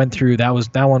 went through, that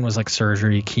one was like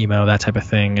surgery, chemo, that type of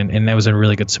thing. And that was a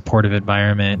really good supportive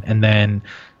environment. And then,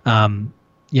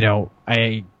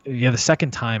 the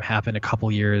second time happened a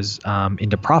couple years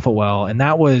into ProfitWell, and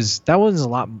that was a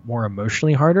lot more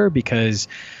emotionally harder, because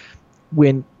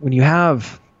when you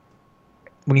have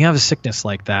a sickness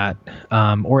like that,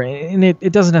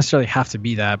 it doesn't necessarily have to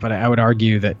be that, but I would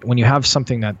argue that when you have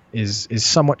something that is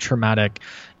somewhat traumatic,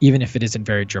 even if it isn't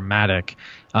very dramatic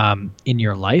in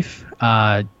your life,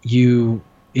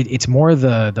 it's more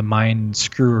the mind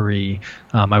screwery.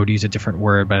 I would use a different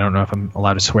word, but I don't know if I'm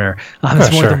allowed to swear.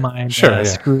 It's more the mind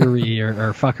screwery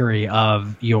or fuckery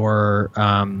of your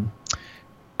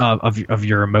of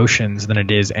your emotions than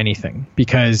it is anything.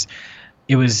 Because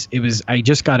it was I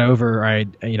just got over, I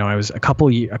was I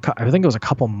think it was a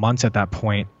couple months at that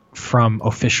point from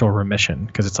official remission,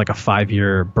 because it's like a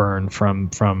 5-year burn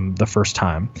from the first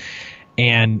time.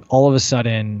 And all of a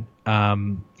sudden,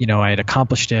 I had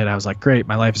accomplished it. I was like, great,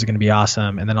 my life is going to be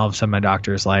awesome. And then all of a sudden my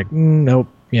doctor is like, nope,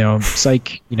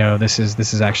 psych, this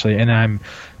is actually, and I'm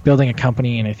building a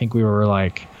company, and I think we were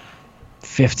like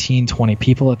 15, 20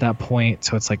 people at that point.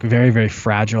 So it's like very, very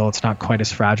fragile. It's not quite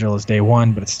as fragile as day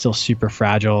one, but it's still super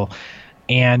fragile.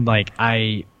 And like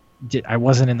I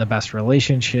wasn't in the best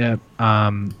relationship,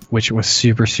 which was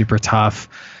super, super tough.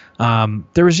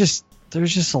 There was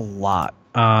just a lot,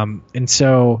 and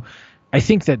so I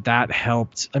think that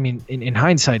helped. I mean, in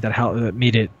hindsight, that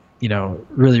made it,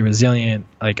 really resilient.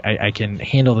 Like I can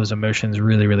handle those emotions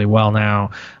really, really well now,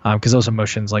 because those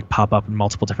emotions like pop up in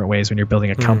multiple different ways when you're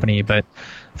building a company. But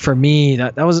for me,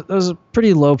 that was a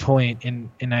pretty low point,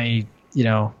 and I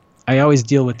always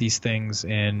deal with these things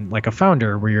in like a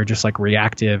founder where you're just like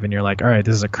reactive and you're like, all right,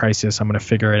 this is a crisis. I'm going to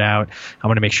figure it out. I'm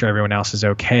going to make sure everyone else is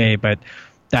okay. But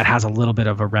that has a little bit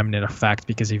of a remnant effect,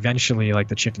 because eventually like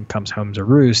the chicken comes home to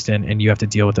roost, and you have to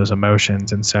deal with those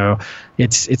emotions. And so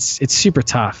it's super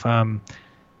tough. But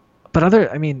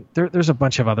there's a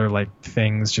bunch of other like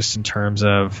things just in terms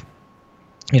of,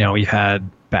 we've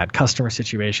had bad customer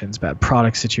situations, bad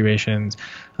product situations.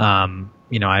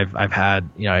 I've had,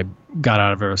 I got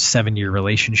out of a 7-year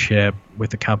relationship with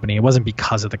the company. It wasn't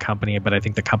because of the company, but I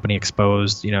think the company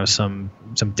exposed, some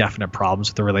definite problems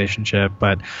with the relationship.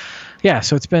 But yeah,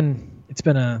 so it's been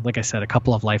like I said, a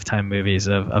couple of lifetime movies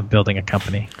of building a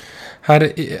company. How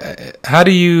did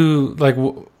you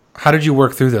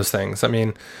work through those things? I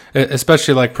mean,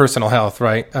 especially like personal health,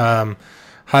 right? How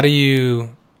do you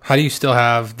still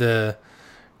have the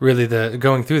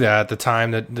going through that, the time,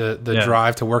 the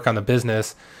drive to work on the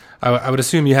business? I would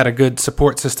assume you had a good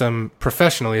support system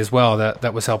professionally as well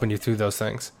that was helping you through those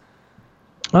things.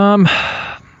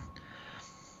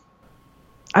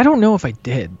 I don't know if I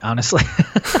did, honestly.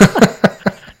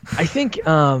 I think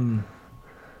I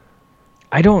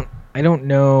don't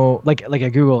know, like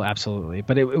at Google, absolutely,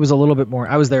 but it was a little bit more.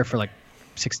 I was there for like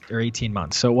 6 or 18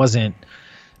 months, so it wasn't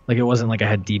like I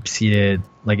had deep seated,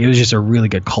 like it was just a really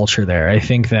good culture there. I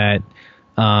think that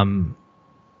I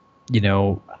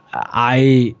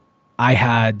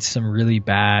had a really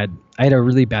bad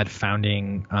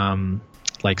founding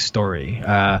story.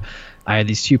 I had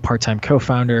these 2 part-time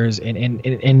co-founders,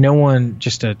 and no one,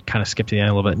 just to kind of skip to the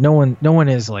end a little bit, no one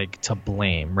is like to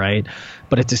blame, right?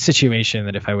 But it's a situation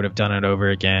that if I would have done it over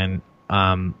again,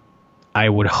 I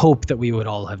would hope that we would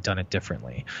all have done it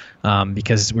differently,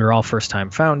 because we were all first-time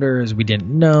founders. We didn't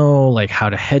know like how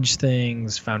to hedge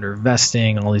things, founder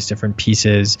vesting, all these different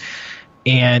pieces,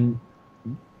 and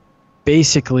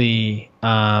basically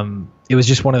it was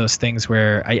just one of those things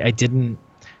where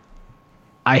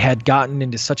I had gotten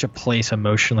into such a place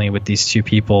emotionally with these 2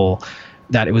 people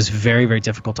that it was very, very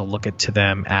difficult to look to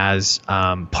them as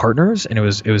partners, and it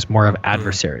was more of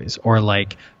adversaries or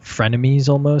like frenemies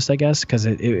almost, I guess, because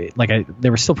they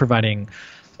were still providing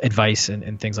advice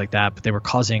and things like that, but they were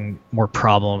causing more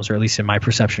problems, or at least in my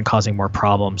perception, causing more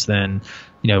problems than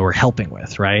were helping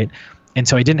with, right? And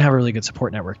so I didn't have a really good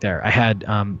support network there. I had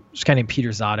this guy named Peter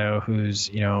Zotto, who's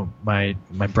my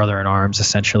brother in arms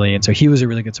essentially, and so he was a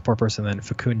really good support person. Then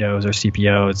Facundo is our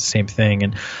CPO, it's the same thing.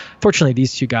 And fortunately,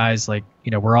 these 2 guys,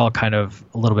 we're all kind of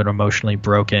a little bit emotionally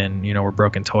broken. We're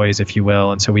broken toys, if you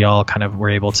will, and so we all kind of were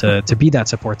able to be that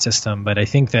support system. But I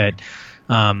think that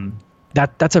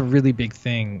that's a really big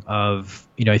thing of,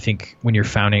 I think when you're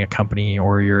founding a company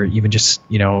or you're even just,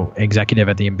 executive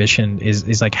at the Ambition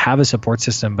is like have a support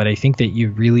system. But I think that you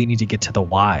really need to get to the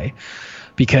why,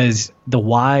 because the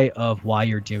why of why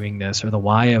you're doing this, or the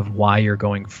why of why you're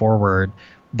going forward,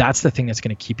 that's the thing that's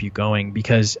going to keep you going,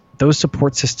 because those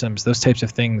support systems, those types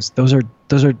of things, those are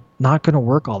not going to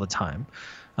work all the time.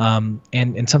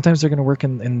 And sometimes they're going to work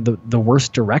in the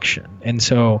worst direction. And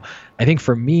so I think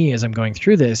for me, as I'm going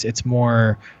through this, it's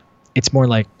more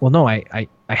like, well, no, I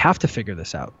have to figure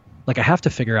this out. Like I have to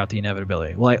figure out the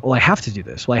inevitability. Well, I have to do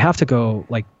this. Well, I have to go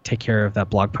like take care of that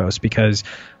blog post, because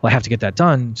I have to get that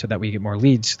done so that we get more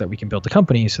leads, so that we can build the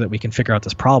company, so that we can figure out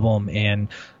this problem and,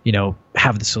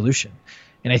 have the solution.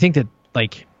 And I think that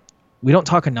like, we don't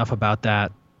talk enough about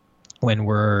that when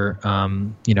we're,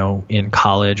 in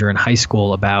college or in high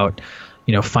school, about,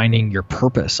 finding your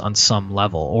purpose on some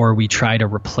level, or we try to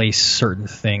replace certain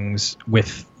things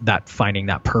with that, finding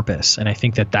that purpose. And I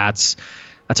think that that's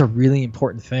a really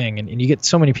important thing. And you get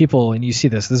so many people, and you see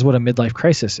this is what a midlife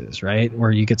crisis is, right?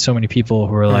 Where you get so many people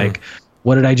who are like,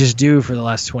 what did I just do for the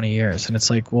last 20 years? And it's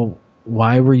like, well,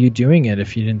 why were you doing it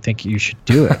if you didn't think you should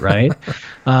do it, right?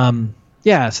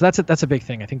 Yeah, so that's a big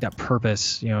thing. I think that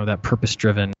purpose, that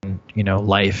purpose-driven,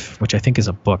 life, which I think is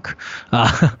a book.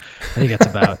 I think that's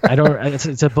about.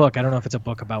 It's a book. I don't know if it's a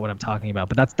book about what I'm talking about,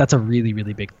 but that's a really,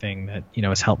 really big thing that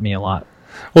has helped me a lot.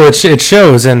 Well, it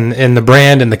shows in the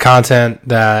brand and the content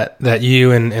that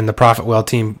you and the ProfitWell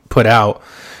team put out.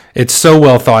 It's so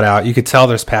well thought out. You could tell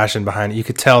there's passion behind it. You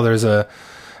could tell it's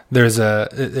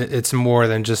more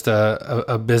than just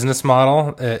a business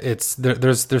model. There's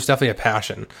definitely a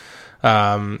passion.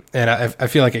 And I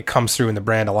feel like it comes through in the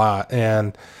brand a lot.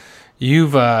 And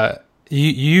you've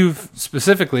you've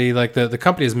specifically, like, the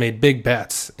company has made big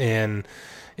bets in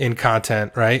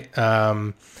content, right?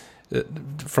 From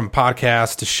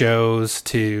podcasts to shows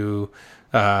to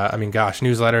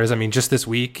newsletters. I mean, just this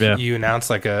week you announced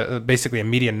like basically a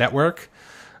media network.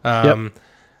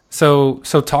 So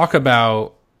talk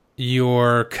about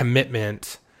your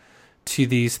commitment to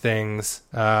these things.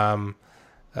 Why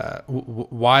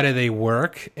do they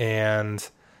work? And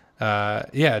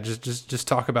just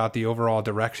talk about the overall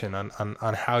direction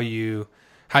on how you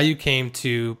came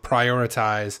to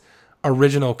prioritize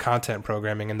original content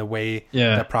programming in the way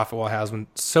that Profitwell has, when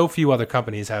so few other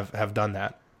companies have done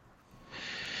that.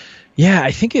 Yeah,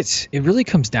 I think it really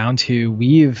comes down to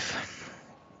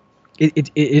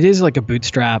it is like a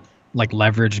bootstrap, like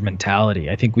leverage mentality.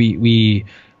 I think we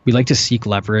like to seek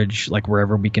leverage like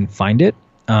wherever we can find it,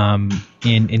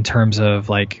 in terms of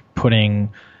like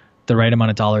putting the right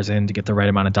amount of dollars in to get the right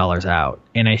amount of dollars out.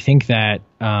 And I think that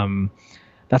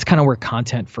that's kind of where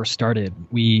content first started.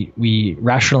 We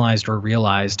rationalized or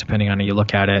realized, depending on how you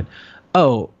look at it,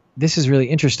 oh, this is really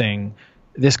interesting.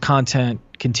 This content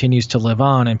continues to live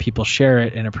on and people share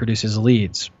it and it produces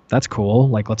leads. That's cool.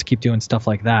 Like, let's keep doing stuff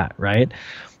like that, right?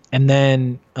 And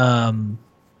then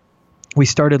we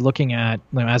started looking at,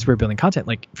 as we were building content,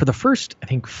 like for the first, I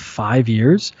think 5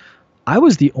 years, I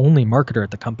was the only marketer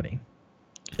at the company.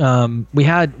 We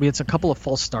had a couple of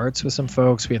false starts with some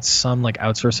folks. We had some like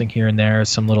outsourcing here and there,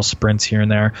 some little sprints here and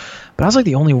there, but I was like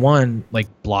the only one like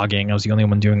blogging. I was the only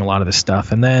one doing a lot of this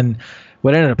stuff. And then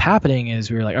what ended up happening is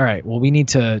we were like, all right, well, we need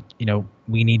to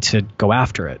go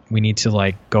after it. We need to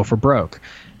like go for broke.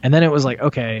 And then it was like,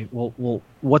 okay, well,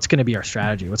 what's going to be our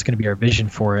strategy? What's going to be our vision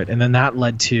for it? And then that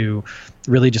led to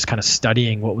really just kind of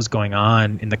studying what was going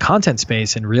on in the content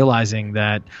space and realizing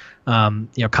that,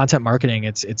 content marketing,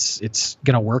 it's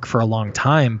going to work for a long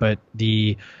time, but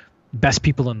the best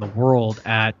people in the world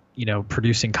at,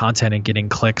 producing content and getting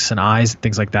clicks and eyes and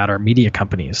things like that are media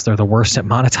companies. They're the worst at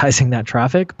monetizing that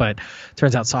traffic, but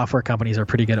turns out software companies are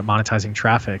pretty good at monetizing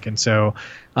traffic. And so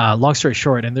long story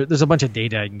short, and there's a bunch of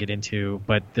data I can get into,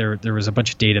 but there was a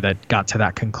bunch of data that got to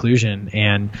that conclusion.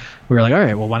 And we were like, all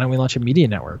right, well, why don't we launch a media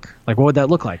network? Like, what would that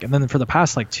look like? And then for the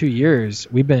past like 2 years,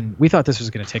 we thought this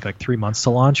was going to take like 3 months to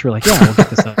launch. We were like, yeah, we'll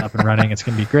get this up and running. It's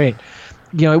going to be great.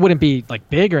 It wouldn't be like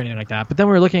big or anything like that. But then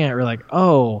we were looking at it, we're like,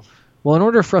 oh, well, in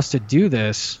order for us to do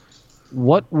this,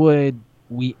 what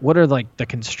are like the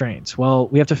constraints? Well,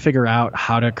 we have to figure out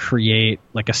how to create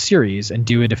like a series and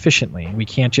do it efficiently. We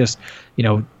can't just,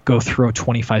 go throw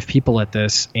 25 people at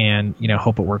this and,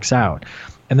 hope it works out.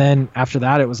 And then after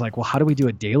that, it was like, well, how do we do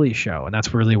a daily show? And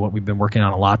that's really what we've been working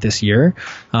on a lot this year.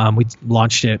 We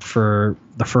launched it for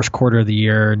the first quarter of the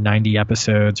year, 90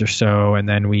 episodes or so. And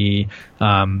then we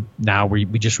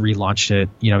just relaunched it,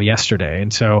 yesterday.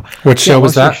 And so what show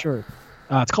was that? Sure.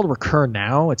 It's called Recur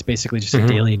Now. It's basically just a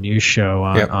daily news show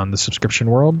on the subscription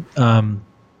world. So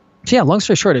yeah, long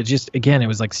story short, it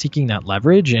was like seeking that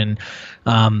leverage and,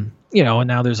 and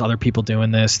now there's other people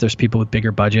doing this. There's people with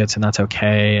bigger budgets and that's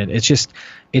okay. And it's just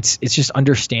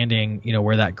understanding,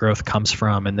 where that growth comes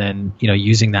from and then,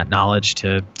 using that knowledge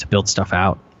to build stuff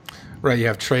out. Right. You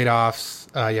have trade-offs,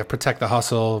 you have protect the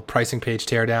hustle, pricing page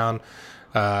teardown.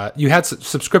 You had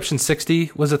subscription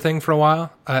 60 was a thing for a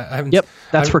while.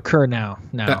 That's Recur Now.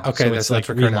 Okay, so it's like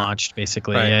relaunched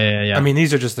basically. Right. Yeah. I mean,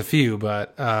 these are just a few,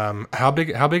 but how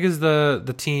big is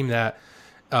the team that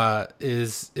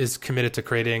is committed to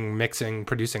creating, mixing,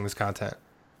 producing this content?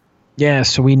 Yeah,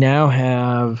 so we now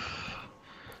have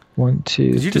 1,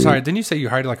 2. Did you just hire? Didn't you say you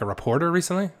hired like a reporter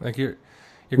recently? Like you're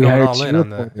going all in on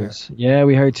the. Yeah,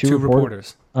 we hired two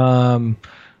reporters.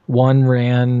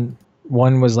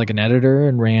 One was like an editor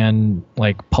and ran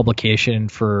like publication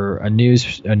for a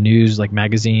news like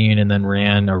magazine, and then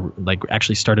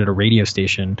actually started a radio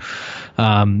station.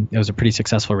 It was a pretty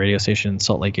successful radio station in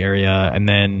Salt Lake area. And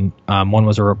then one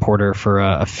was a reporter for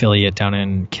a affiliate down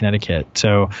in Connecticut.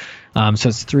 So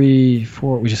it's 3,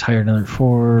 4. We just hired another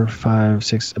 4, 5,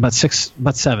 6, about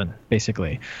 7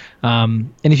 basically.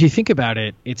 And if you think about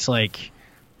it, it's like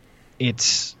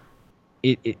it's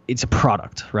a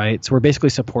product, right? So we're basically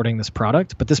supporting this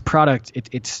product, but this product,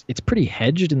 it's pretty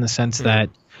hedged in the sense that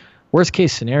worst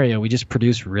case scenario, we just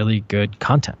produce really good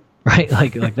content, right?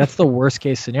 Like that's the worst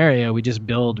case scenario. We just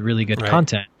build really good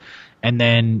content, and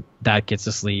then that gets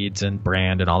us leads and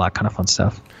brand and all that kind of fun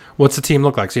stuff. What's the team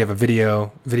look like? So you have a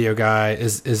video guy.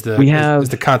 Is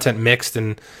the content mixed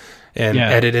and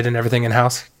edited and everything in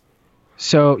house?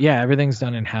 So yeah, everything's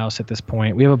done in house at this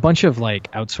point. We have a bunch of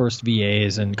like outsourced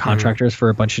VAs and contractors for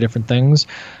a bunch of different things,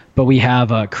 but we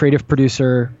have a creative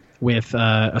producer, with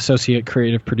associate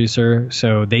creative producer.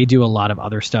 So they do a lot of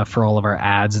other stuff for all of our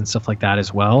ads and stuff like that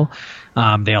as well.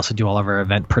 They also do all of our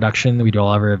event production. We do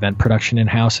all of our event production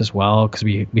in-house as well, because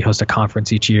we host a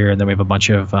conference each year, and then we have a bunch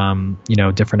of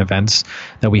different events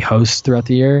that we host throughout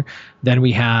the year. Then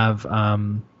we have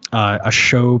a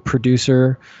show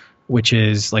producer, which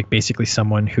is like basically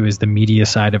someone who is the media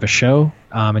side of a show,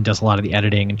 and does a lot of the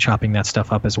editing and chopping that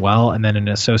stuff up as well. And then an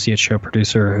associate show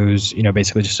producer who's,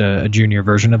 basically just a junior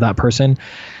version of that person.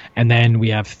 And then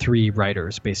we have 3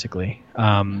 writers basically,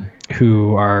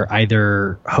 who are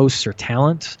either hosts or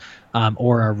talent,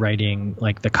 or are writing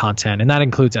like the content. And that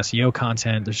includes SEO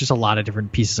content. There's just a lot of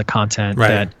different pieces of content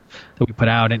that we put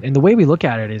out. And the way we look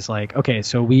at it is like, okay,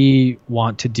 so we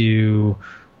want to do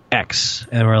X,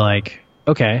 and we're like,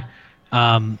 okay.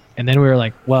 And then we were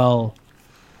like, well,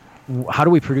 how do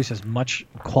we produce as much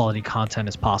quality content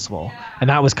as possible? And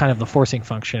that was kind of the forcing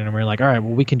function. And we were like, all right,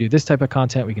 well, we can do this type of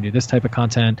content. We can do this type of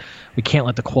content. We can't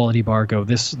let the quality bar go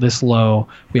this low.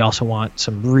 We also want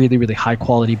some really, really high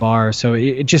quality bar. So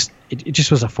it just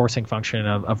was a forcing function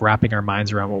of wrapping our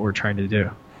minds around what we're trying to do.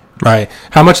 Right.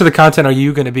 How much of the content are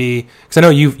you going to be? Because I know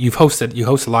you host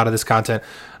a lot of this content.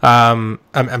 I'm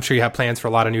sure you have plans for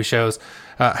a lot of new shows.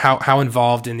 How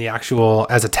involved in the actual,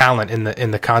 as a talent,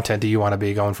 in the content do you want to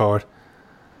be going forward?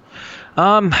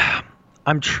 I'm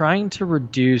trying to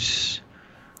reduce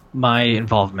my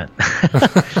involvement,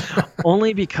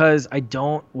 only because I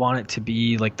don't want it to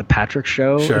be like the Patrick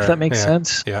show, if that makes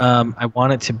sense. Yeah. I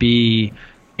want it to be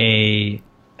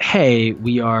hey,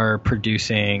 we are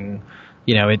producing.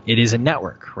 It is a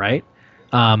network, right?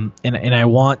 And I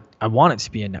want it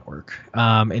to be a network.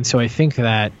 And so I think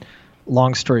that,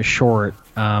 long story short,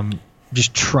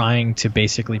 just trying to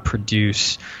basically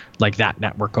produce like that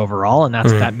network overall. And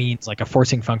that means like a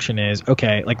forcing function is,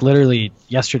 okay, like literally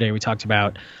yesterday we talked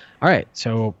about, all right,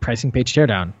 so pricing page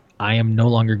teardown. I am no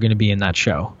longer going to be in that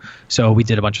show. So we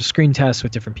did a bunch of screen tests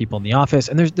with different people in the office,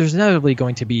 and there's inevitably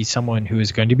going to be someone who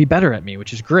is going to be better at me,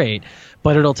 which is great,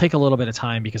 but it'll take a little bit of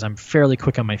time because I'm fairly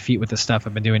quick on my feet with the stuff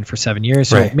I've been doing for 7 years.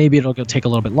 So maybe it'll take a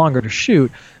little bit longer to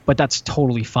shoot, but that's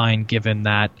totally fine given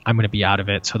that I'm going to be out of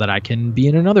it so that I can be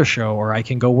in another show, or I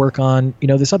can go work on,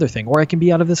 this other thing, or I can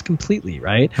be out of this completely,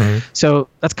 right? So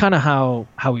that's kind of how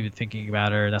we've been thinking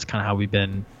about it, or that's kind of how we've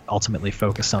been ultimately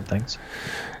focused on things.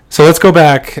 So let's go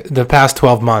back the past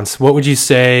 12 months. What would you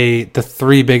say the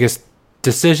 3 biggest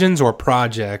decisions or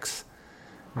projects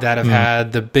that have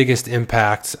had the biggest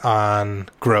impact on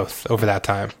growth over that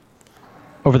time?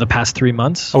 Over the past 3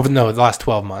 months? The last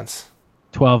 12 months.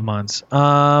 12 months.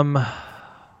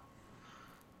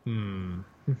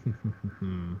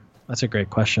 That's a great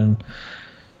question.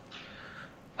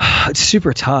 It's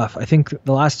super tough. I think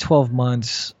the last 12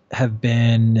 months have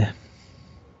been...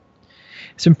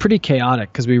 It's been pretty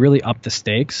chaotic because we really upped the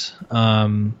stakes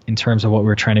in terms of what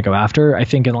we're trying to go after. I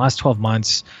think in the last 12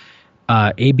 months,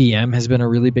 ABM has been a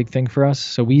really big thing for us.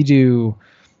 So we do,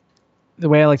 the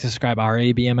way I like to describe our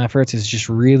ABM efforts is just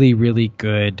really, really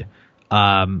good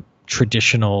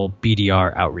traditional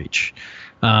BDR outreach.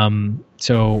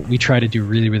 So we try to do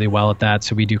really, really well at that.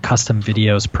 So we do custom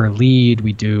videos per lead.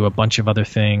 We do a bunch of other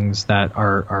things that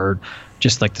are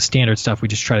just like the standard stuff. We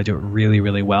just try to do it really,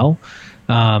 really well.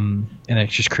 And it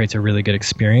just creates a really good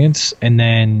experience. And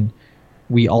then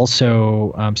we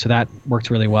also, so that worked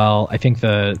really well. I think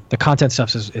the content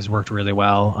stuff has worked really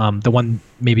well. The one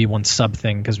sub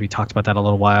thing, because we talked about that a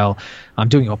little while, I'm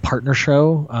doing a partner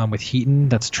show with Heaton,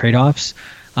 that's Trade-Offs.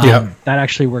 That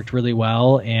actually worked really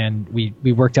well, and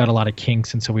we worked out a lot of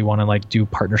kinks, and so we want to like do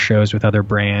partner shows with other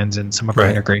brands and some of our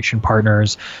integration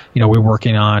partners. We're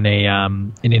working on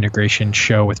an integration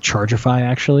show with Chargify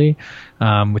actually,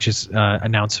 which is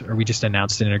we just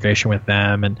announced an integration with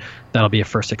them, and that'll be a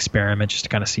first experiment just to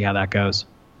kind of see how that goes.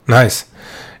 Nice.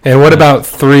 And what about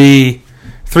three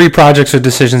projects or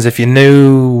decisions, if you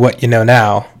knew what you know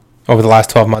now, over the last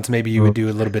 12 months, maybe you would do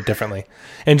a little bit differently?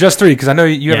 And just 3, because I know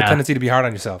you have a tendency to be hard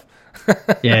on yourself.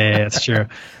 yeah, that's true.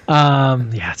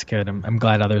 It's good. I'm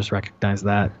glad others recognize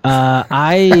that.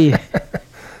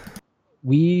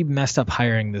 We messed up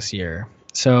hiring this year.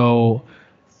 So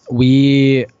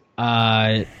we,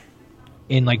 in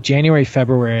like January,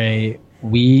 February,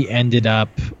 we ended up,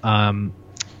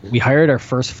 we hired our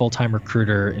first full-time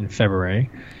recruiter in February.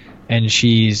 And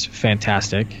she's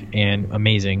fantastic and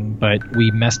amazing, but we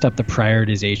messed up the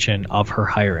prioritization of her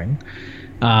hiring.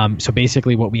 So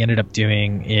basically what we ended up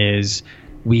doing is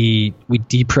we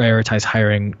deprioritized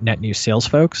hiring net new sales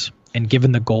folks. And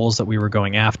given the goals that we were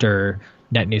going after,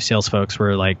 net new sales folks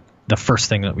were like the first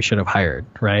thing that we should have hired,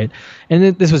 right?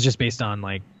 And this was just based on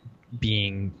like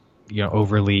being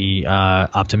overly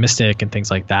optimistic and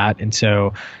things like that. And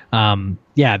so,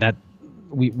 that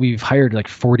we've hired like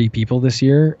 40 people this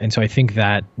year. And so I think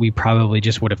that we probably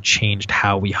just would have changed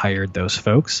how we hired those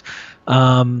folks.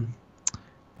 And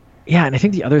I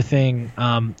think the other thing,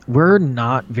 we're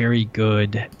not very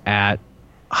good at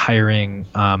hiring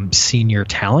senior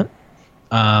talent,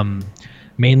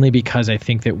 mainly because I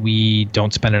think that we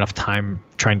don't spend enough time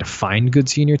trying to find good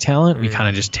senior talent. We kind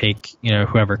of just take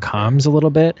whoever comes a little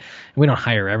bit, and we don't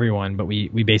hire everyone, but we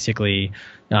basically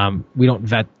we don't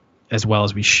vet as well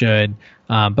as we should.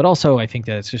 But also I think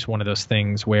that it's just one of those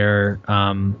things where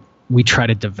we try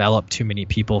to develop too many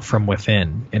people from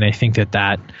within, and I think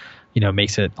that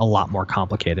makes it a lot more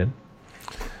complicated.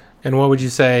 And what would you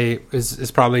say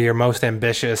is probably your most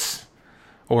ambitious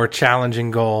or challenging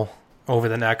goal over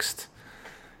the next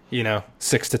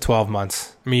 6 to 12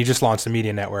 months? I mean, you just launched the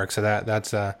media network, so that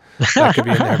could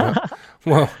be in there. But,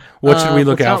 well, what should we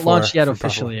look out for? It's not launched yet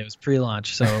officially. It was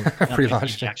pre-launch, so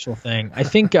pre-launch, the actual thing. I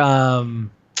think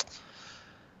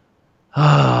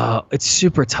it's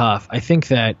super tough. I think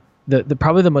that the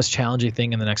probably the most challenging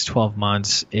thing in the next 12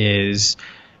 months is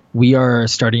we are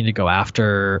starting to go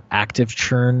after active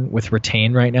churn with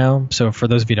Retain right now. So for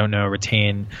those of you who don't know,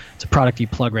 Retain, it's a product you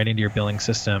plug right into your billing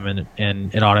system,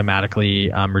 and it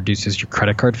automatically reduces your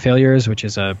credit card failures, which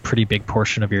is a pretty big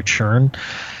portion of your churn.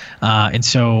 And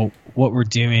so what we're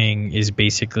doing is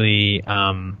basically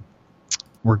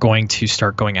we're going to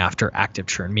start going after active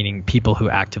churn, meaning people who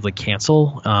actively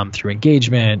cancel through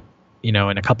engagement,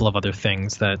 and a couple of other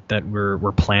things that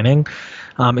we're planning.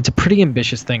 It's a pretty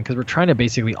ambitious thing because we're trying to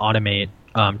basically automate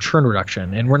churn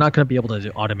reduction, and we're not going to be able to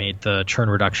automate the churn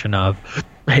reduction of,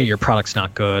 hey, your product's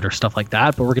not good or stuff like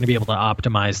that, but we're going to be able to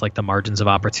optimize like the margins of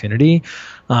opportunity.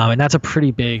 And that's a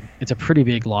pretty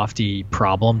big lofty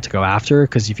problem to go after,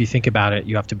 because if you think about it,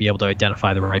 you have to be able to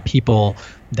identify the right people,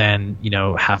 then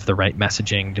have the right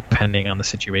messaging depending on the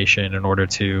situation in order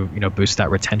to boost that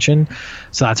retention.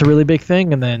 So that's a really big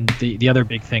thing. And then the other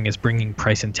big thing is bringing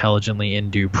price intelligently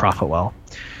into Profitwell.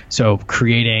 So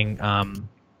creating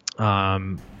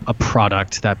a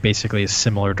product that basically is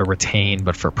similar to Retain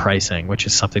but for pricing, which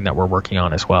is something that we're working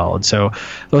on as well. And so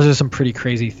those are some pretty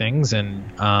crazy things.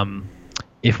 And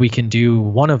if we can do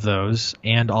one of those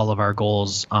and all of our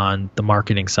goals on the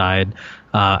marketing side,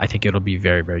 I think it'll be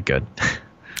very, very good.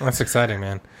 That's exciting,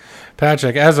 man.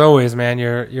 Patrick, as always, man,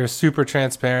 you're super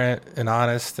transparent and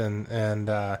honest, and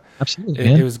absolutely,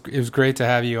 man. It was great to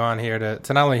have you on here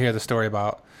to not only hear the story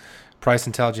about Price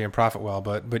Intelligence and Profitwell,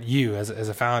 but you as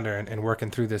a founder and working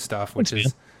through this stuff, which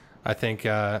is, I think,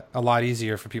 a lot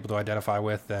easier for people to identify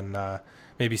with than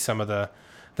maybe some of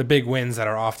the big wins that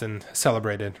are often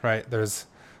celebrated. Right? There's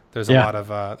a lot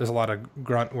of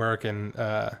grunt work and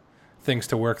things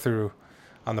to work through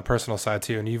on the personal side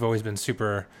too, and you've always been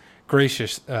super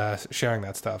gracious sharing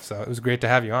that stuff. So it was great to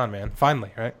have you on, man.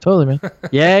 Finally, right? Totally, man.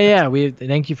 Yeah.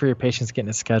 Thank you for your patience getting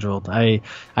it scheduled. I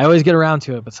always get around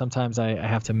to it, but sometimes I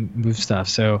have to move stuff.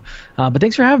 So, but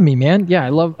thanks for having me, man. Yeah, I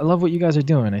love what you guys are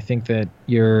doing. I think that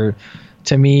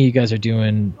to me, you guys are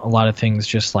doing a lot of things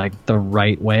just like the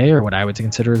right way, or what I would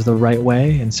consider as the right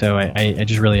way. And so I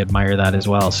just really admire that as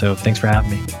well. So thanks for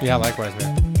having me. Yeah, likewise,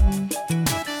 man.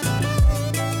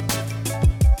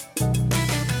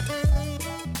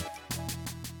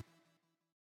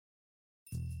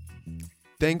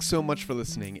 Thanks so much for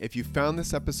listening. If you found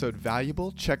this episode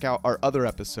valuable, check out our other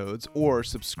episodes or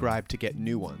subscribe to get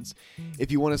new ones.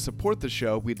 If you want to support the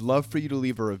show, we'd love for you to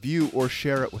leave a review or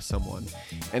share it with someone.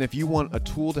 And if you want a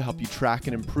tool to help you track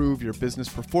and improve your business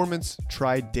performance,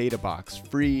 try Databox,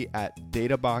 free at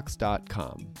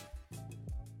databox.com.